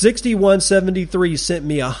 6173 sent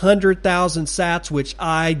me 100,000 sats, which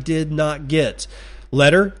I did not get.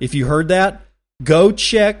 Letter, if you heard that, go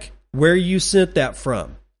check where you sent that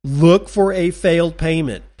from. Look for a failed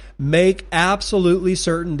payment. Make absolutely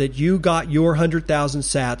certain that you got your 100,000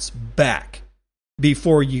 sats back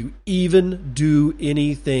before you even do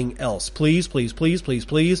anything else. Please, please, please, please,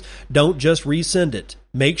 please don't just resend it.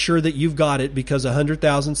 Make sure that you've got it, because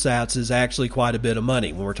 100,000 sats is actually quite a bit of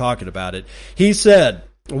money when we're talking about it. He said,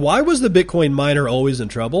 why was the Bitcoin miner always in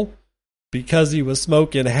trouble? Because he was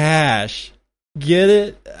smoking hash. Get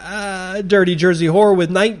it? Dirty Jersey Whore with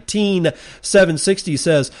 19760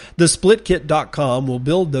 says, the splitkit.com will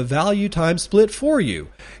build the value time split for you.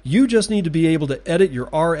 You just need to be able to edit your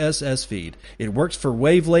RSS feed. It works for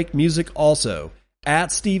Wavelake Music also.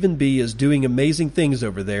 At Stephen B is doing amazing things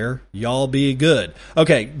over there. Y'all be good.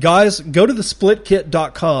 Okay, guys, go to the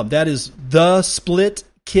splitkit.com. That is the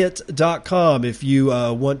splitkit.com if you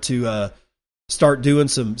want to start doing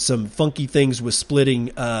some funky things with splitting,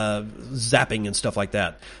 zapping and stuff like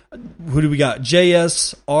that. Who do we got?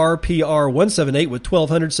 JSRPR178 with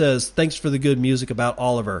 1200 says, thanks for the good music about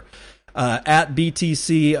Oliver. At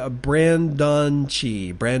BTC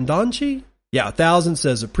Brandonchi? Yeah, 1000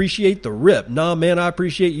 says, appreciate the rip. Nah, man, I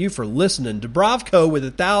appreciate you for listening. Dubrovko with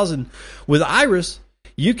 1000 with Iris.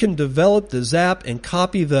 You can develop the zap and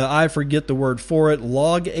copy the, I forget the word for it,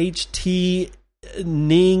 log HT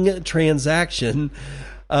Ning transaction,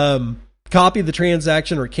 copy the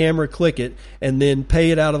transaction or camera click it, and then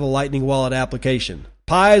pay it out of the Lightning Wallet application.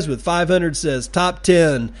 Pies with 500 says, top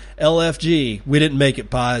 10 LFG. We didn't make it,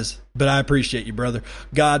 Pies, but I appreciate you, brother.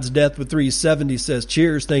 God's Death with 370 says,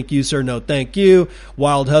 cheers, thank you, sir, no thank you.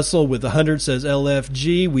 Wild Hustle with 100 says,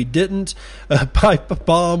 LFG, we didn't. Pipe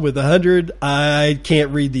Bomb with 100, I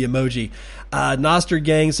can't read the emoji. Noster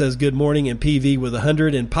Gang says, good morning, and PV with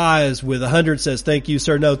 100, and Pies with 100 says, thank you,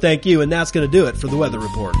 sir, no thank you, and that's going to do it for the weather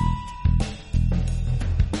report.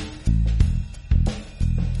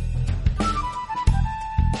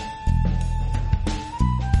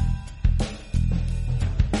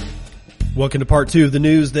 Welcome to part 2 of the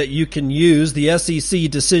news that you can use. The SEC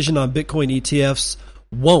decision on Bitcoin ETFs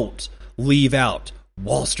won't leave out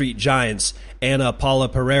Wall Street giants. Ana Paula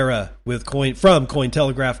Pereira with from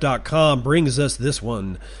Cointelegraph.com brings us this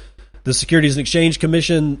one. The Securities and Exchange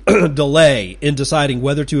Commission delay in deciding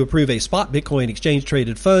whether to approve a spot Bitcoin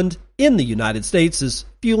exchange-traded fund in the United States is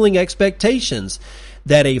fueling expectations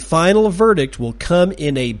that a final verdict will come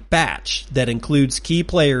in a batch that includes key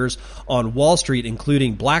players on Wall Street,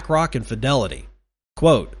 including BlackRock and Fidelity.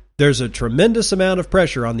 Quote, there's a tremendous amount of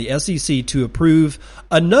pressure on the SEC to approve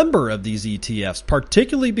a number of these ETFs,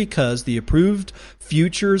 particularly because the approved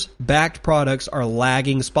futures-backed products are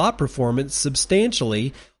lagging spot performance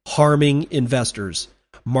substantially, harming investors.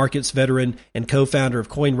 Markets veteran and co-founder of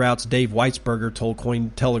CoinRoutes, Dave Weitzberger, told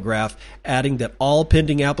Cointelegraph, adding that all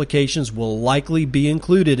pending applications will likely be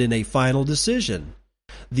included in a final decision.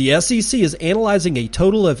 The SEC is analyzing a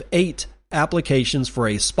total of 8 applications for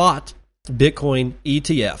a spot Bitcoin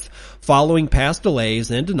ETF, following past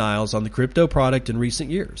delays and denials on the crypto product in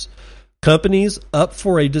recent years. Companies up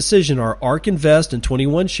for a decision are ARK Invest and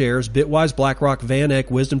 21 Shares, Bitwise, BlackRock, VanEck,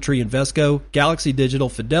 WisdomTree, Invesco, Galaxy Digital,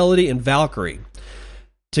 Fidelity, and Valkyrie.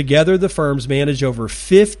 Together, the firms manage over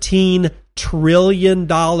 $15 trillion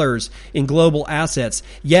in global assets.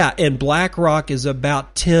 Yeah, and BlackRock is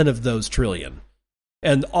about 10 of those trillion.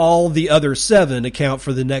 And all the other 7 account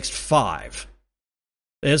for the next 5.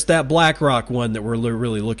 It's that BlackRock one that we're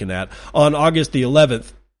really looking at. On August the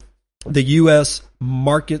 11th, the U.S.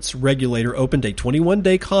 Markets regulator opened a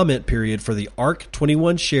 21-day comment period for the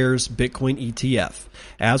ARK21 shares Bitcoin ETF.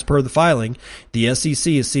 As per the filing, the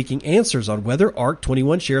SEC is seeking answers on whether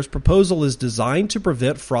ARK21 shares proposal is designed to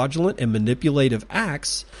prevent fraudulent and manipulative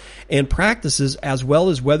acts and practices, as well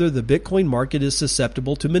as whether the Bitcoin market is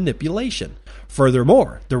susceptible to manipulation.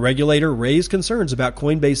 Furthermore, the regulator raised concerns about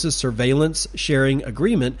Coinbase's surveillance sharing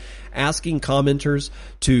agreement, asking commenters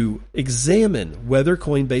to examine whether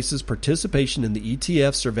Coinbase's participation in the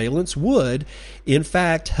ETF surveillance would, in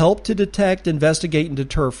fact, help to detect, investigate, and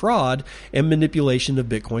deter fraud and manipulation of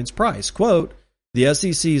Bitcoin's price. Quote, the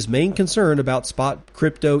SEC's main concern about spot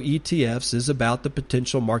crypto ETFs is about the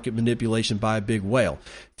potential market manipulation by a big whale.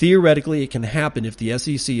 Theoretically, it can happen if the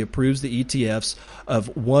SEC approves the ETFs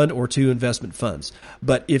of one or two investment funds.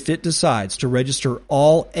 But if it decides to register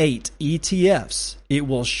all 8 ETFs, it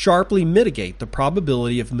will sharply mitigate the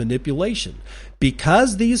probability of manipulation.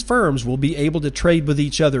 Because these firms will be able to trade with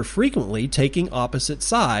each other frequently, taking opposite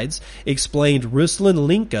sides, explained Ruslan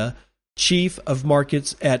Linka, chief of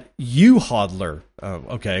markets at UHodler.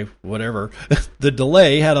 Okay, whatever. The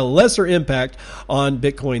delay had a lesser impact on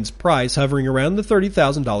Bitcoin's price, hovering around the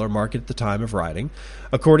 $30,000 mark at the time of writing.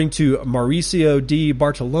 According to Mauricio Di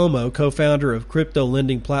Bartolomeo, co-founder of crypto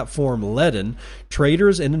lending platform Ledin,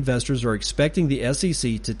 traders and investors are expecting the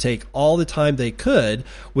SEC to take all the time they could,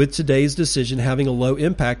 with today's decision having a low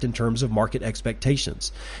impact in terms of market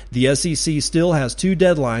expectations. The SEC still has 2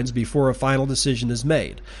 deadlines before a final decision is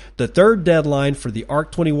made. The third deadline for the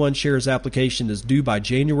ARK21 shares application is due by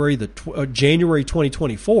January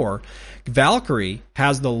 2024. Valkyrie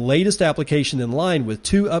has the latest application in line with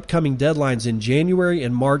 2 upcoming deadlines in January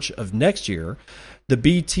and March of next year. The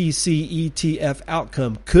BTC ETF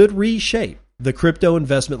outcome could reshape the crypto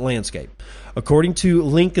investment landscape. According to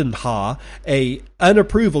Lincoln Ha, an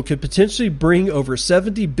approval could potentially bring over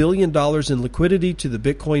 $70 billion in liquidity to the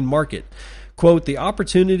Bitcoin market. Quote, the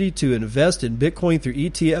opportunity to invest in Bitcoin through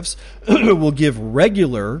ETFs will give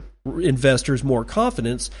regular investors more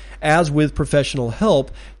confidence. As with professional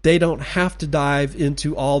help, they don't have to dive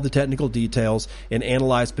into all the technical details and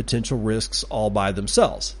analyze potential risks all by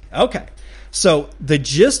themselves. Okay, so the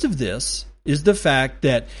gist of this is the fact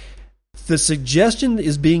that the suggestion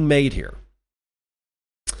is being made here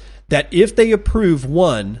that if they approve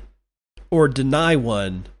one or deny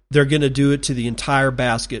one, they're going to do it to the entire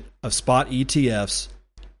basket of spot ETFs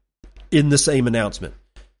in the same announcement.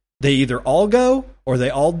 They either all go or they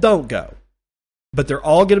all don't go. But they're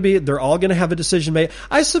all going to have a decision made.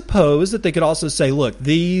 I suppose that they could also say, look,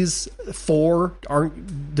 these 4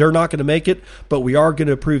 they're not going to make it, but we are going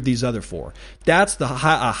to approve these other 4. That's a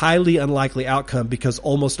highly unlikely outcome, because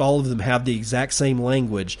almost all of them have the exact same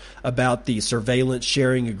language about the surveillance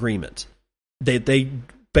sharing agreement. They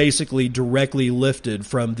basically directly lifted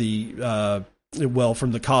from the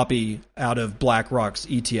from the copy out of BlackRock's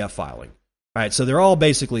ETF filing. All right, so they're all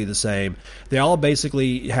basically the same. They all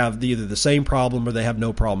basically have either the same problem or they have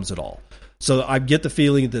no problems at all. So I get the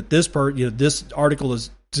feeling that this article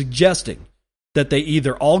is suggesting that they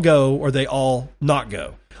either all go or they all not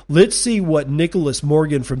go. Let's see what Nicholas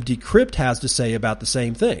Morgan from Decrypt has to say about the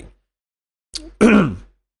same thing.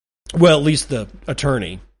 Well, at least the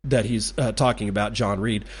attorney that he's talking about, John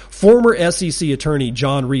Reed. Former SEC attorney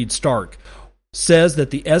John Reed Stark says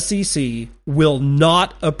that the SEC will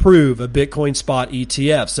not approve a Bitcoin spot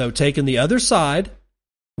ETF. So taking the other side,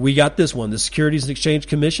 we got this one. The Securities and Exchange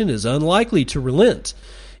Commission is unlikely to relent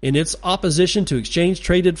in its opposition to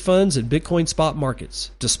exchange-traded funds and Bitcoin spot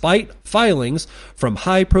markets, despite filings from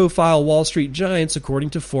high-profile Wall Street giants,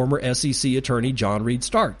 according to former SEC attorney John Reed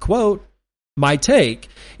Stark. Quote, my take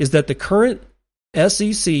is that the current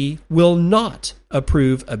SEC will not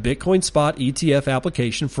approve a Bitcoin spot ETF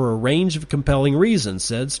application for a range of compelling reasons,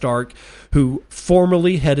 said Stark, who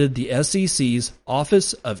formerly headed the SEC's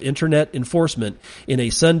Office of Internet Enforcement, in a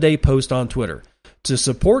Sunday post on Twitter. To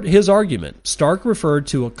support his argument, Stark referred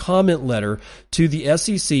to a comment letter to the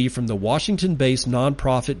SEC from the Washington-based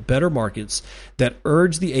nonprofit Better Markets that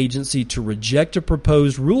urged the agency to reject a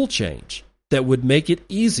proposed rule change that would make it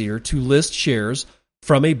easier to list shares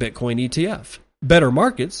from a Bitcoin ETF. Better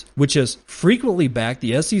Markets, which has frequently backed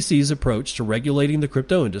the SEC's approach to regulating the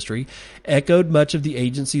crypto industry, echoed much of the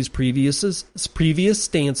agency's previous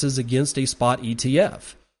stances against a spot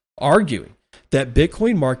ETF, arguing that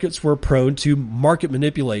Bitcoin markets were prone to market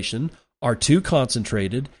manipulation, are too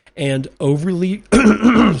concentrated, and overly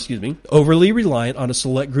reliant on a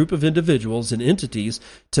select group of individuals and entities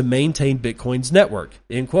to maintain Bitcoin's network.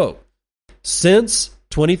 End quote. Since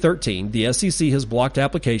 2013, the SEC has blocked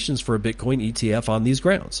applications for a Bitcoin ETF on these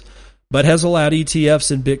grounds. but has allowed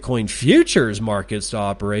ETFs and Bitcoin futures markets to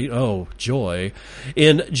operate. Oh, joy.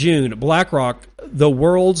 In June, BlackRock, the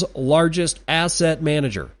world's largest asset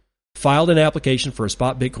manager, filed an application for a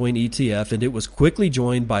spot Bitcoin ETF, and it was quickly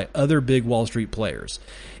joined by other big Wall Street players.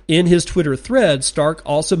 In his Twitter thread, Stark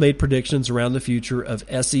also made predictions around the future of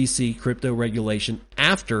SEC crypto regulation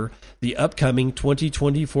after the upcoming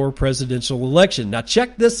 2024 presidential election. Now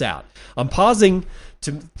check this out. I'm pausing.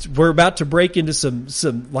 We're about to break into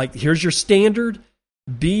some like, here's your standard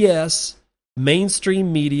BS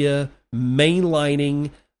mainstream media mainlining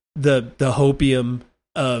the hopium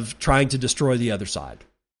of trying to destroy the other side.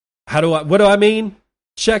 What do I mean?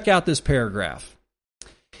 Check out this paragraph.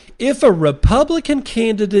 If a Republican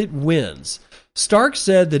candidate wins, Stark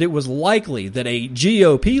said that it was likely that a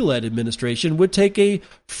GOP-led administration would take a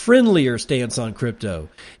friendlier stance on crypto,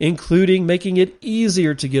 including making it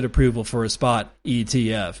easier to get approval for a spot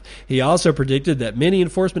ETF. He also predicted that many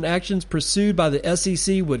enforcement actions pursued by the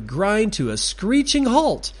SEC would grind to a screeching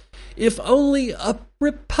halt if only a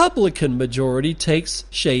Republican majority takes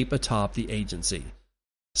shape atop the agency.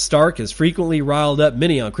 Stark has frequently riled up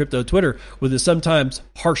many on crypto Twitter with his sometimes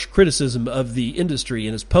harsh criticism of the industry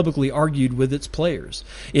and has publicly argued with its players.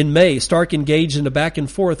 In May, Stark engaged in a back and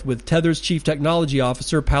forth with Tether's chief technology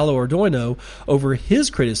officer, Paolo Ardoino, over his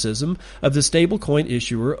criticism of the stablecoin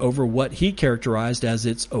issuer over what he characterized as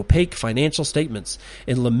its opaque financial statements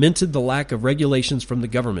and lamented the lack of regulations from the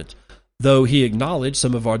government. Though he acknowledged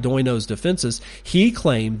some of Ardoino's defenses, he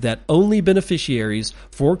claimed that only beneficiaries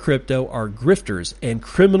for crypto are grifters and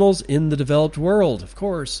criminals in the developed world, of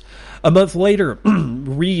course. A month later,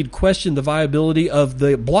 Reed questioned the viability of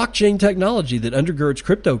the blockchain technology that undergirds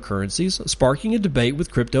cryptocurrencies, sparking a debate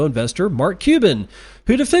with crypto investor Mark Cuban,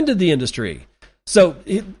 who defended the industry. So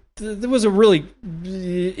there was a really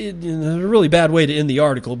bad way to end the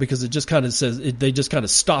article because it just kind of says they just kind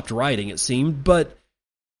of stopped writing, it seemed, but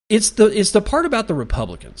it's the part about the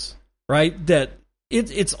Republicans, right? That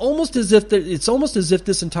it's almost as if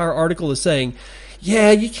this entire article is saying,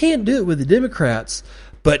 yeah, you can't do it with the Democrats,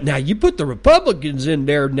 but now you put the Republicans in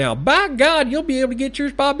there. Now, by God, you'll be able to get your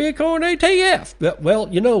spot Bitcoin ETF. Well,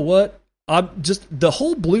 you know what? The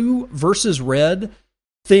whole blue versus red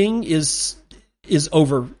thing is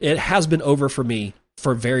over. It has been over for me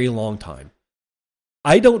for a very long time.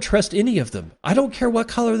 I don't trust any of them. I don't care what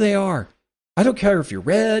color they are. I don't care if you're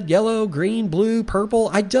red, yellow, green, blue, purple.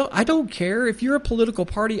 I don't care if you're a political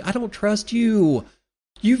party. I don't trust you.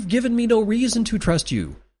 You've given me no reason to trust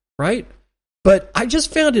you, right? But I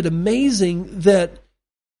just found it amazing that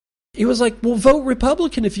it was like, well, vote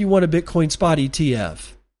Republican if you want a Bitcoin spot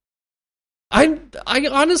ETF. I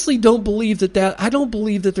honestly don't believe that I don't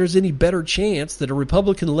believe that there's any better chance that a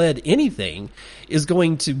Republican-led anything is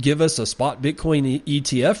going to give us a spot Bitcoin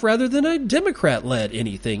ETF rather than a Democrat-led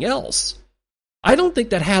anything else. I don't think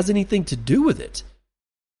that has anything to do with it.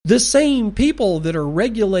 The same people that are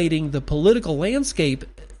regulating the political landscape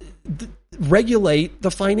regulate the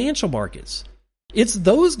financial markets. It's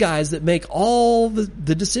those guys that make all the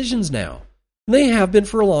decisions now. And they have been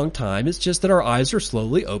for a long time. It's just that our eyes are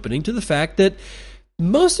slowly opening to the fact that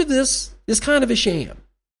most of this is kind of a sham.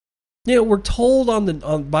 You know, we're told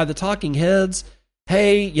by the talking heads,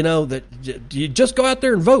 hey, you know, that you just go out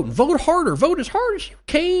there and vote harder, vote as hard as you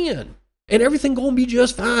can. And everything going to be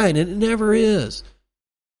just fine, and it never is.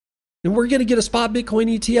 And we're going to get a spot Bitcoin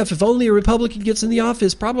ETF. If only a Republican gets in the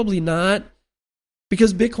office, probably not.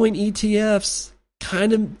 Because Bitcoin ETFs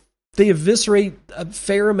they eviscerate a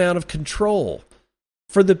fair amount of control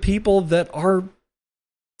for the people that are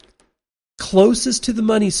closest to the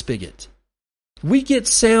money spigot. We get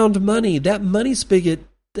sound money. That money spigot,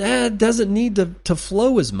 that doesn't need to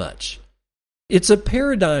flow as much. It's a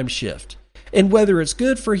paradigm shift. And whether it's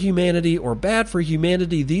good for humanity or bad for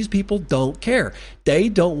humanity, these people don't care. They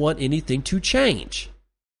don't want anything to change.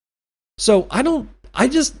 So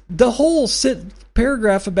the whole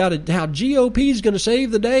paragraph about it, how GOP is going to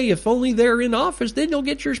save the day if only they're in office, then you'll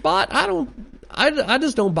get your spot. I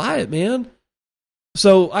just don't buy it, man.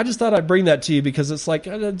 So I just thought I'd bring that to you because it's like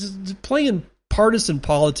just playing partisan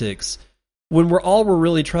politics when all we're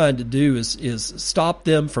really trying to do is stop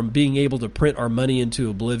them from being able to print our money into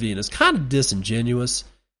oblivion. It's kind of disingenuous,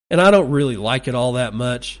 and I don't really like it all that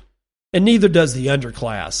much, and neither does the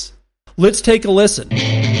underclass. Let's take a listen.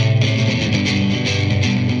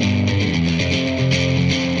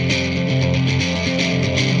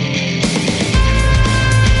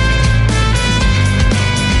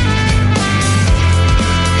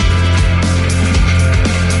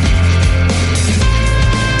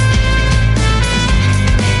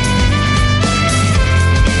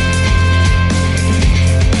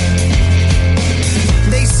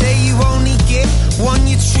 They say you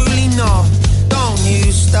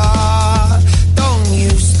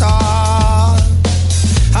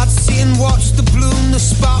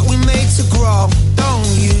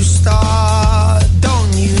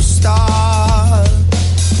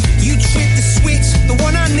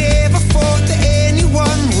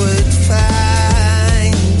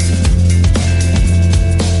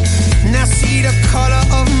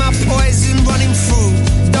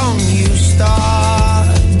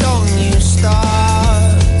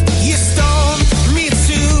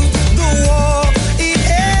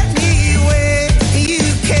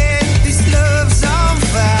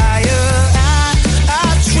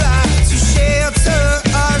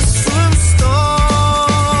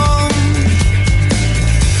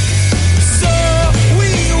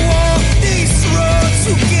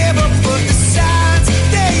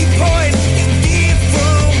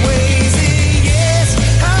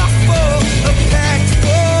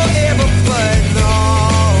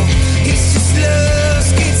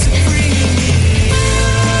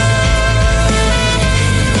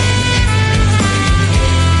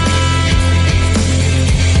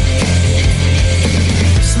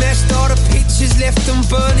left them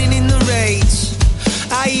burning in the rage.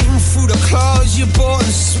 I even threw the clothes you bought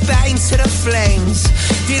and spat into the flames.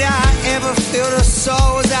 Did I ever feel the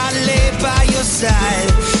soul as I lay by your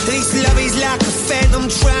side? This love is like a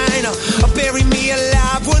phantom trying to bury me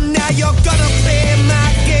alive. Well, now you're gonna play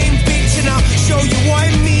my game, bitch, and I'll show you what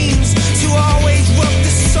it means to always rub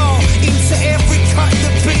the soul into every cut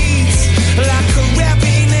that bleeds. Like a rabbit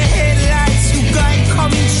in the headlights, you got it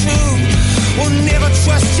coming true. Will never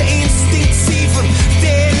trust your instincts, even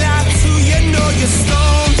they lie to you. Know you're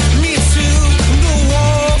stoned, me too. The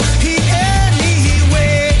war, hit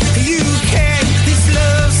anywhere you can. This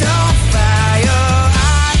love's on fire.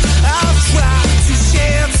 I'll try to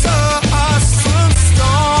shelter us from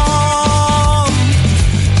storm.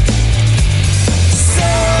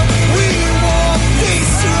 So we walk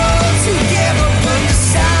this road together, but the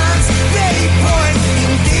signs they point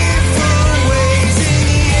in different ways.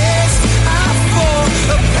 And yes, I fought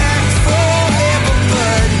a pact forever,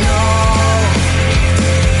 but no.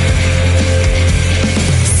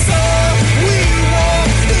 So we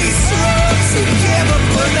walk this road together,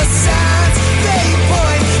 but the signs they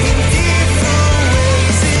point in different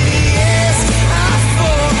ways. And yes, I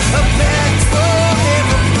fought a pact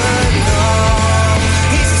forever, but no.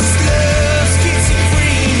 It's just love,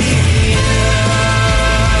 schizophrenia.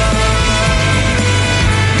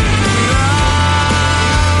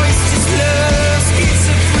 No, it's just love,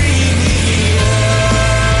 schizophrenia.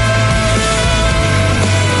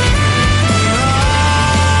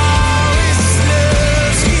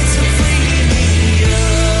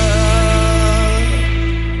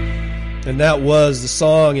 And that was the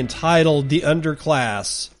song entitled The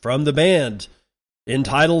Underclass from the band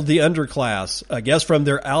entitled The Underclass, I guess from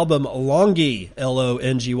their album Longy,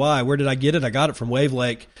 Longy. Where did I get it? I got it from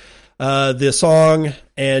Wavelake. The song,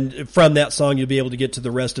 and from that song you'll be able to get to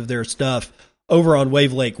the rest of their stuff over on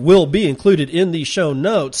Wavelake, will be included in the show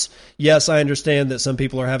notes. Yes, I understand that some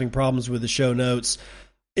people are having problems with the show notes.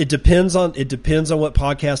 It depends on what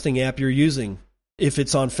podcasting app you're using. If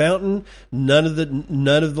it's on Fountain, none of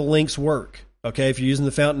the links work. Okay, if you're using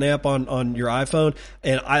the Fountain app on your iPhone,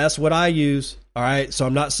 and that's what I use. All right, so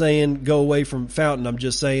I'm not saying go away from Fountain. I'm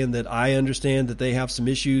just saying that I understand that they have some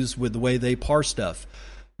issues with the way they parse stuff.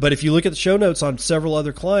 But if you look at the show notes on several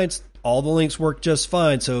other clients, all the links work just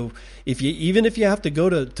fine. So even if you have to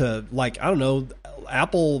go to like, I don't know,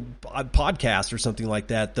 Apple Podcast or something like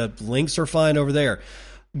that, the links are fine over there.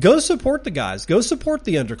 Go support the guys. Go support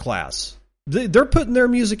the Underclass. They're putting their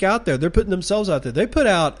music out there. They're putting themselves out there. They put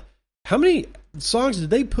out, how many songs did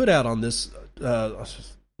they put out on this? Let's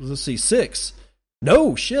see, 6.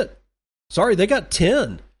 No, shit. Sorry, they got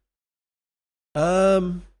 10.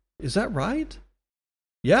 Is that right?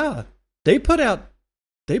 Yeah, they put out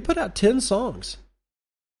 10 songs.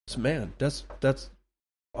 So, man, that's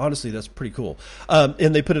honestly, that's pretty cool.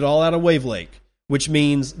 And they put it all out on Wavelake, which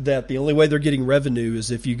means that the only way they're getting revenue is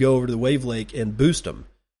if you go over to the Wavelake and boost them.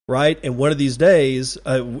 Right, and one of these days,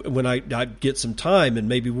 when I get some time and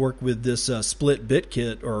maybe work with this split bit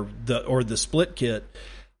kit or the split kit,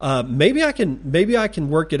 maybe I can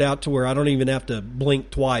work it out to where I don't even have to blink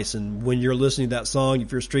twice. And when you're listening to that song,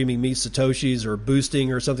 if you're streaming me Satoshis or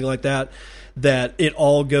boosting or something like that, that it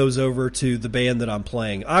all goes over to the band that I'm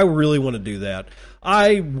playing. I really want to do that.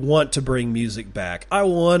 I want to bring music back. I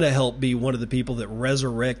want to help be one of the people that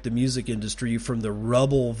resurrect the music industry from the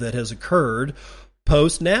rubble that has occurred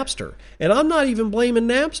post-Napster. And I'm not even blaming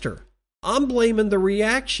Napster. I'm blaming the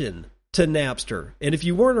reaction to Napster. And if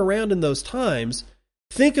you weren't around in those times,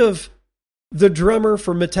 think of the drummer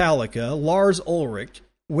for Metallica, Lars Ulrich,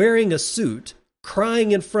 wearing a suit,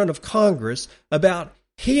 crying in front of Congress about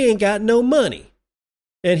he ain't got no money.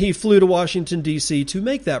 And he flew to Washington, D.C. to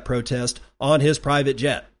make that protest on his private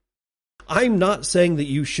jet. I'm not saying that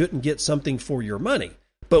you shouldn't get something for your money,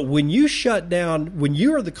 but when you shut down, when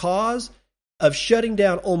you are the cause of shutting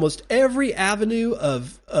down almost every avenue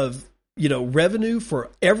of revenue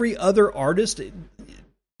for every other artist,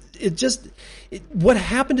 what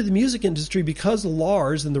happened to the music industry because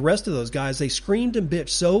Lars and the rest of those guys, they screamed and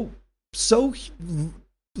bitched so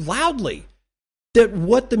loudly that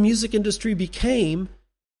what the music industry became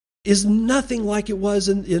is nothing like it was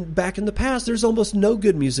back in the past. There's almost no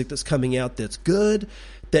good music that's coming out that's good,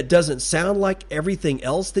 that doesn't sound like everything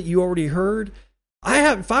else that you already heard.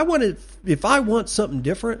 If I want something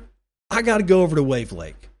different, I got to go over to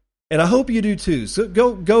Wavelake. And I hope you do too. So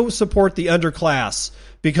go support the Underclass,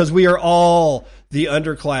 because we are all the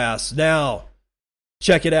Underclass. Now,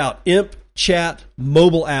 check it out. Imp Chat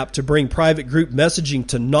mobile app to bring private group messaging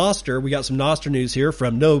to Nostr. We got some Nostr news here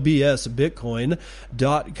from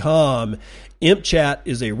nobsbitcoin.com. Imp Chat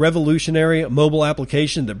is a revolutionary mobile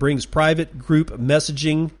application that brings private group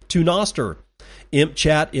messaging to Nostr. Imp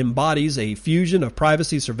Chat embodies a fusion of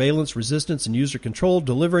privacy, surveillance, resistance, and user control,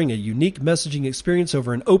 delivering a unique messaging experience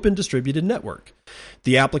over an open distributed network.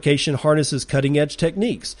 The application harnesses cutting-edge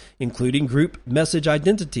techniques, including group message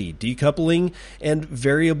identity, decoupling, and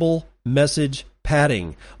variable message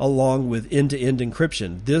padding, along with end-to-end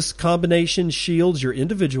encryption. This combination shields your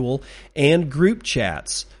individual and group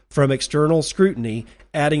chats from external scrutiny,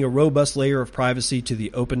 adding a robust layer of privacy to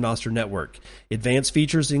the open Nostr network. Advanced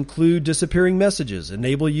features include disappearing messages,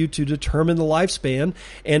 enable you to determine the lifespan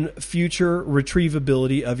and future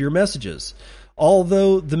retrievability of your messages.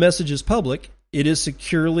 Although the message is public, it is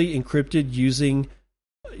securely encrypted using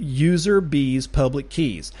user B's public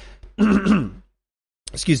keys.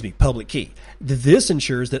 Public key. This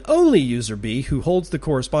ensures that only user B, who holds the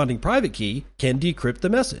corresponding private key, can decrypt the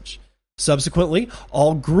message. Subsequently,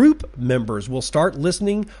 all group members will start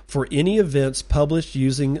listening for any events published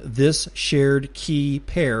using this shared key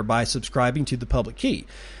pair by subscribing to the public key.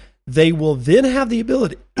 They will then have the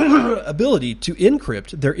ability to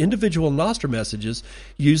encrypt their individual Nostr messages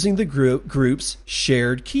using the group's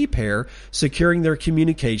shared key pair, securing their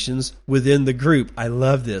communications within the group. I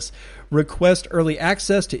love this. Request early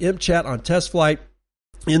access to Imp Chat on test flight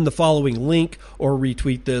in the following link or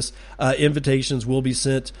retweet this. Invitations will be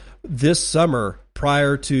sent this summer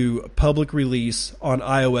prior to public release on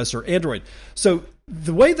iOS or Android. So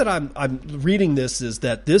the way that I'm reading this is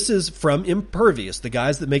that this is from Impervious, the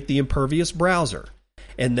guys that make the Impervious browser,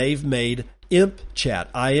 and they've made Imp Chat,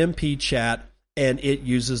 IMP Chat, and it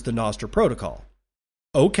uses the Nostr protocol.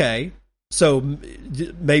 Okay, so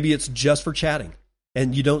maybe it's just for chatting,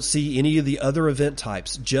 and you don't see any of the other event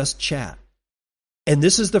types, just chat. And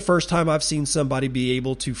this is the first time I've seen somebody be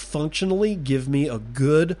able to functionally give me a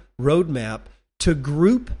good roadmap to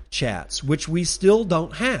group chats, which we still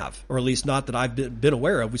don't have, or at least not that I've been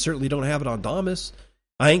aware of. We certainly don't have it on Damus.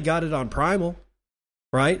 I ain't got it on Primal,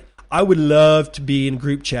 right? I would love to be in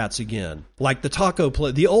group chats again. Like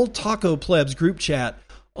the old Taco Plebs group chat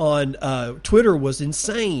on Twitter was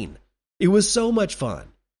insane. It was so much fun.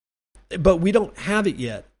 But we don't have it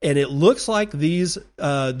yet. And it looks like these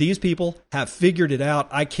people have figured it out.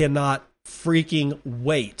 I cannot freaking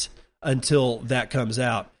wait until that comes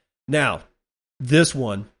out. Now, this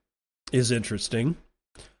one is interesting.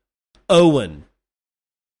 Owen,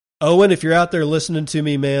 if you're out there listening to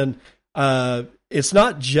me, man, it's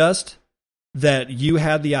not just that you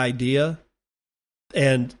had the idea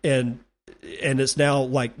and it's now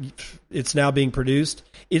being produced.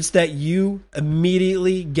 It's that you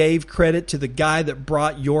immediately gave credit to the guy that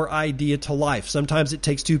brought your idea to life. Sometimes it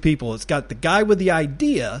takes two people. It's got the guy with the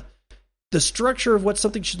idea, the structure of what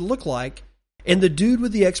something should look like, and the dude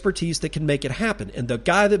with the expertise that can make it happen. And the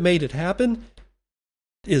guy that made it happen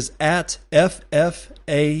is at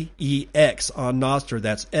FFAEX on Nostr.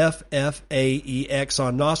 That's FFAEX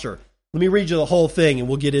on Nostr. Let me read you the whole thing and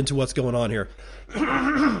we'll get into what's going on here.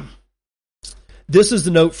 This is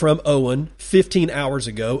the note from Owen 15 hours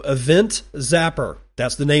ago. Event Zapper.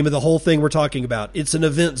 That's the name of the whole thing we're talking about. It's an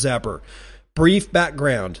event zapper. Brief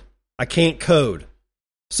background. I can't code.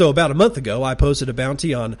 So about a month ago, I posted a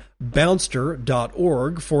bounty on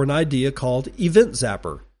bouncer.org for an idea called Event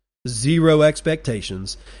Zapper. Zero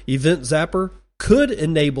expectations. Event Zapper could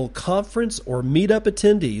enable conference or meetup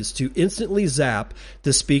attendees to instantly zap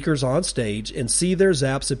the speakers on stage and see their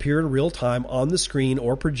zaps appear in real time on the screen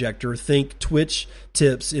or projector. Think Twitch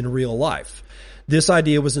tips in real life. This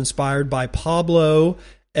idea was inspired by Pablo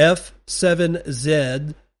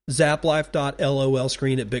F7Z zaplife.lol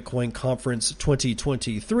screen at Bitcoin Conference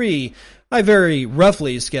 2023. I very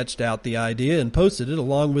roughly sketched out the idea and posted it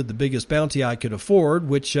along with the biggest bounty I could afford,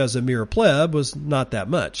 which as a mere pleb was not that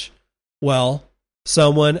much. Well,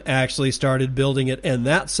 someone actually started building it, and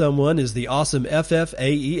that someone is the awesome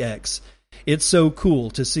FFAEX. It's so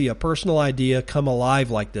cool to see a personal idea come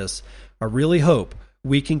alive like this. I really hope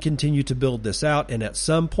we can continue to build this out and at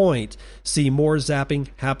some point see more zapping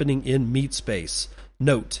happening in meat space.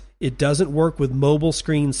 Note, it doesn't work with mobile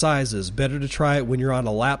screen sizes. Better to try it when you're on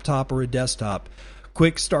a laptop or a desktop.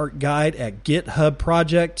 Quick start guide at GitHub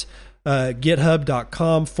project.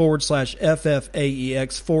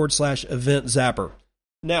 github.com/FFAEX/event zapper.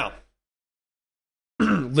 Now,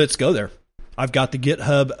 let's go there. I've got the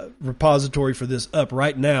GitHub repository for this up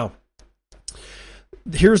right now.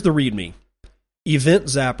 Here's the README. Event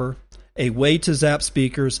Zapper, a way to zap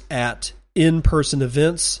speakers at in-person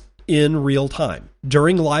events, in real time.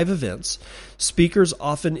 During live events, speakers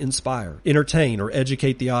often inspire, entertain, or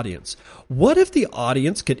educate the audience. What if the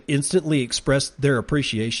audience could instantly express their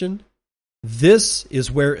appreciation? This is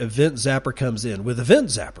where Event Zapper comes in. With Event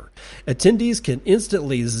Zapper, attendees can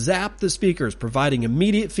instantly zap the speakers, providing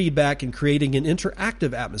immediate feedback and creating an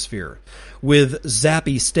interactive atmosphere. With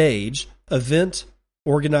Zappy Stage, event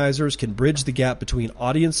organizers can bridge the gap between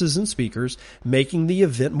audiences and speakers, making the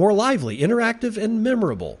event more lively, interactive, and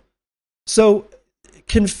memorable. So,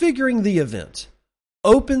 configuring the event.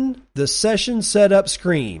 Open the session setup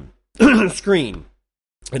screen.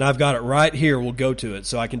 And I've got it right here. We'll go to it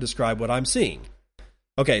so I can describe what I'm seeing.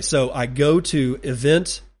 Okay, so I go to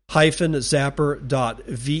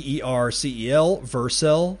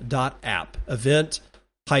event-zapper.vercel.app.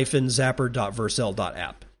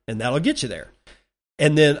 Event-zapper.vercel.app. And that'll get you there.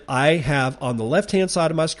 And then I have on the left-hand side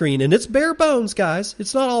of my screen, and it's bare bones, guys.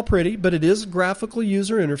 It's not all pretty, but it is a graphical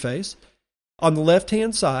user interface. On the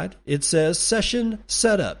left-hand side, it says Session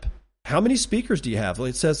Setup. How many speakers do you have?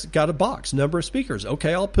 It says got a box, number of speakers.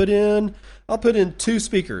 Okay, I'll put in 2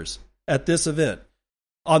 speakers at this event.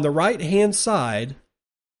 On the right-hand side,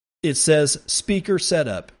 it says Speaker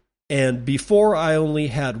Setup. And before I only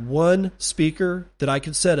had 1 speaker that I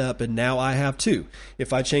could set up, and now I have 2.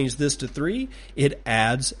 If I change this to 3, it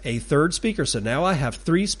adds a 3rd speaker. So now I have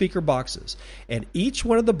 3 speaker boxes. And each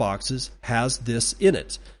one of the boxes has this in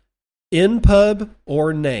it. InPub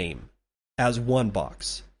or name as 1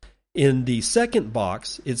 box. In the second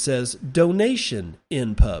box, it says donation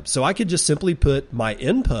InPub. So I could just simply put my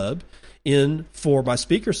InPub in for my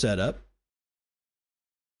speaker setup.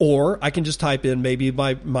 Or I can just type in maybe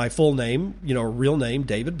my full name, real name,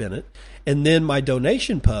 David Bennett. And then my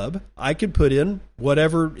donation pub, I could put in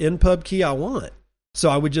whatever InPub key I want. So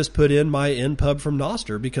I would just put in my InPub from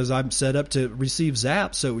Nostr because I'm set up to receive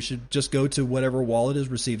zaps. So it should just go to whatever wallet is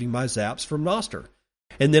receiving my zaps from Nostr.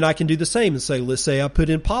 And then I can do the same and say, let's say I put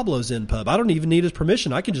in Pablo's InPub. I don't even need his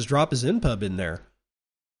permission. I can just drop his InPub in there.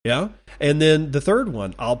 Yeah. And then the third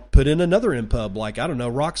one, I'll put in another InPub, like, I don't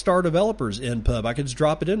know, Rockstar Developers InPub. I can just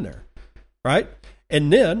drop it in there. Right.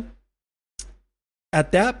 And then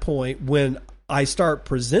at that point, when I start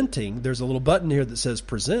presenting, there's a little button here that says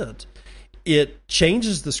present. It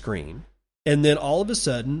changes the screen. And then all of a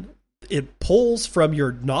sudden, it pulls from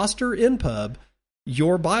your Nostr InPub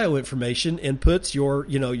your bio information and puts your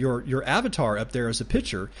avatar up there as a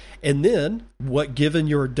picture. And then given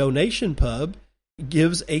your donation pub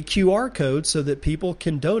gives a QR code so that people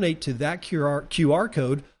can donate to that QR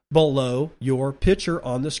code below your picture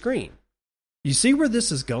on the screen. You see where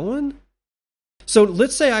this is going? So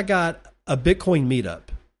let's say I got a Bitcoin meetup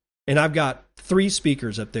and I've got 3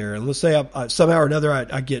 speakers up there. And let's say somehow or another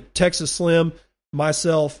I get Texas Slim,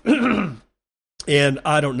 myself, and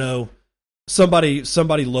I don't know, somebody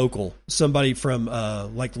local, somebody from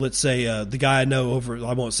let's say the guy I know over,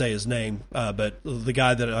 I won't say his name, but the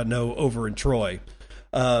guy that I know over in Troy,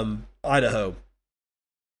 Idaho.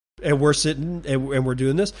 And we're sitting and we're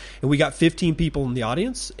doing this, and we got 15 people in the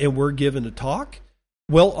audience, and we're giving a talk.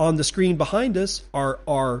 Well, on the screen behind us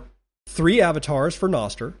are 3 avatars for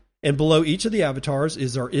Nostr, and below each of the avatars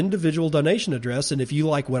is our individual donation address. And if you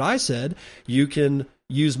like what I said, you can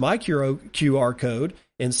use my QR code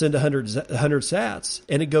and send 100 sats,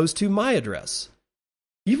 and it goes to my address.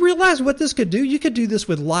 You realize what this could do? You could do this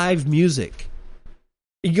with live music.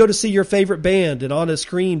 You go to see your favorite band, and on a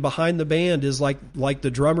screen behind the band is like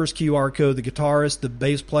the drummer's QR code, the guitarist, the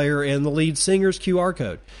bass player, and the lead singer's QR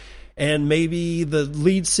code. And maybe the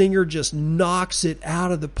lead singer just knocks it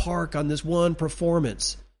out of the park on this one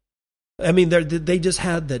performance. I mean, they just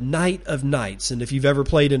had the night of nights. And if you've ever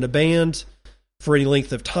played in a band for any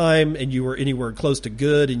length of time and you were anywhere close to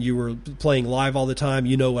good and you were playing live all the time,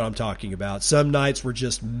 you know what I'm talking about. Some nights were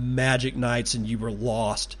just magic nights and you were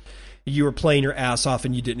lost. You were playing your ass off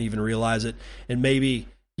and you didn't even realize it. And maybe,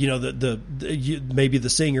 maybe the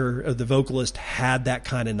singer or the vocalist had that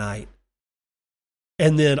kind of night.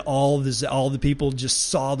 And then all the people just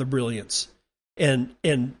saw the brilliance. And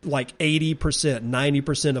like 80%,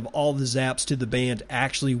 90% of all the zaps to the band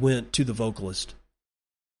actually went to the vocalist.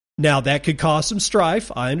 Now, that could cause some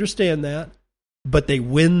strife. I understand that. But they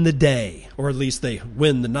win the day, or at least they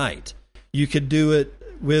win the night. You could do it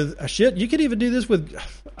with you could even do this with,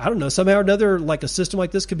 I don't know, somehow or another, like a system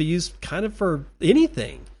like this could be used kind of for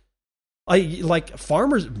anything. Like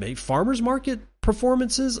farmers market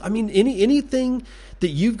performances. I mean, anything that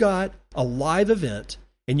you've got a live event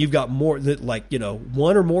and you've got more that,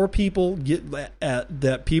 one or more people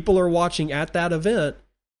that people are watching at that event,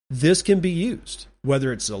 this can be used.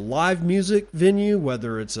 Whether it's a live music venue,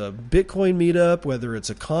 whether it's a Bitcoin meetup, whether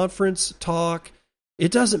it's a conference talk,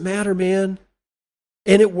 It doesn't matter, man.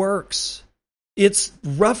 And it works. It's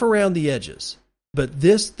rough around the edges, but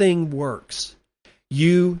this thing works.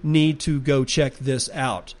 You need to go check this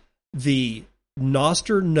out. The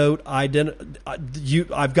Noster Note I've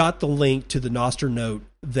got the link to the Noster Note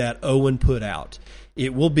that Owen put out.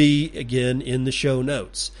 It will be again in the show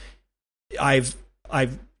notes. I'm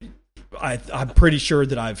pretty sure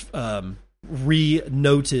that I've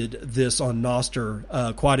re-noted this on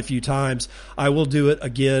Noster quite a few times. I will do it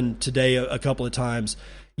again today a couple of times.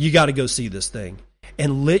 You got to go see this thing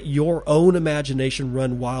and let your own imagination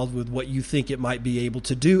run wild with what you think it might be able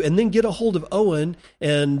to do, and then get a hold of Owen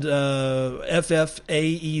and FFAEZ,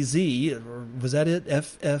 or was that it?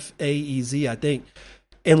 FFAEZ, I think,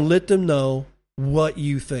 and let them know what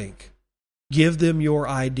you think. Give them your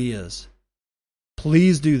ideas.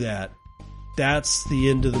 Please do that. That's the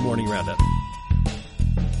end of the morning roundup.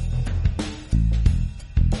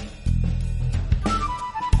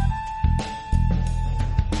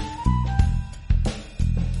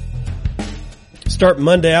 Start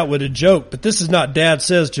Monday out with a joke, but this is not Dad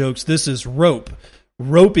Says Jokes. This is Rope.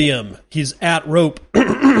 Ropium. He's at Rope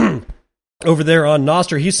over there on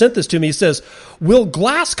Noster. He sent this to me. He says, will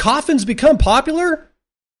glass coffins become popular?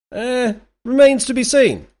 Remains to be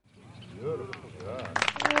seen.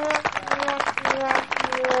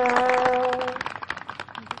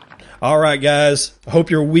 All right, guys. I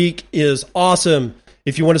hope your week is awesome.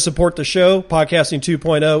 If you want to support the show, Podcasting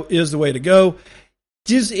 2.0 is the way to go.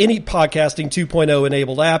 Just any Podcasting 2.0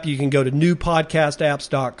 enabled app, you can go to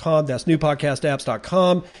newpodcastapps.com. That's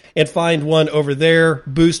newpodcastapps.com and find one over there.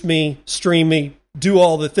 Boost me, stream me, do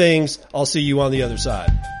all the things. I'll see you on the other side.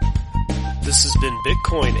 This has been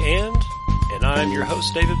Bitcoin and I'm your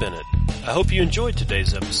host, David Bennett. I hope you enjoyed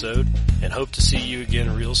today's episode and hope to see you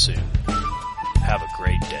again real soon. Have a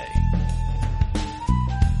great day.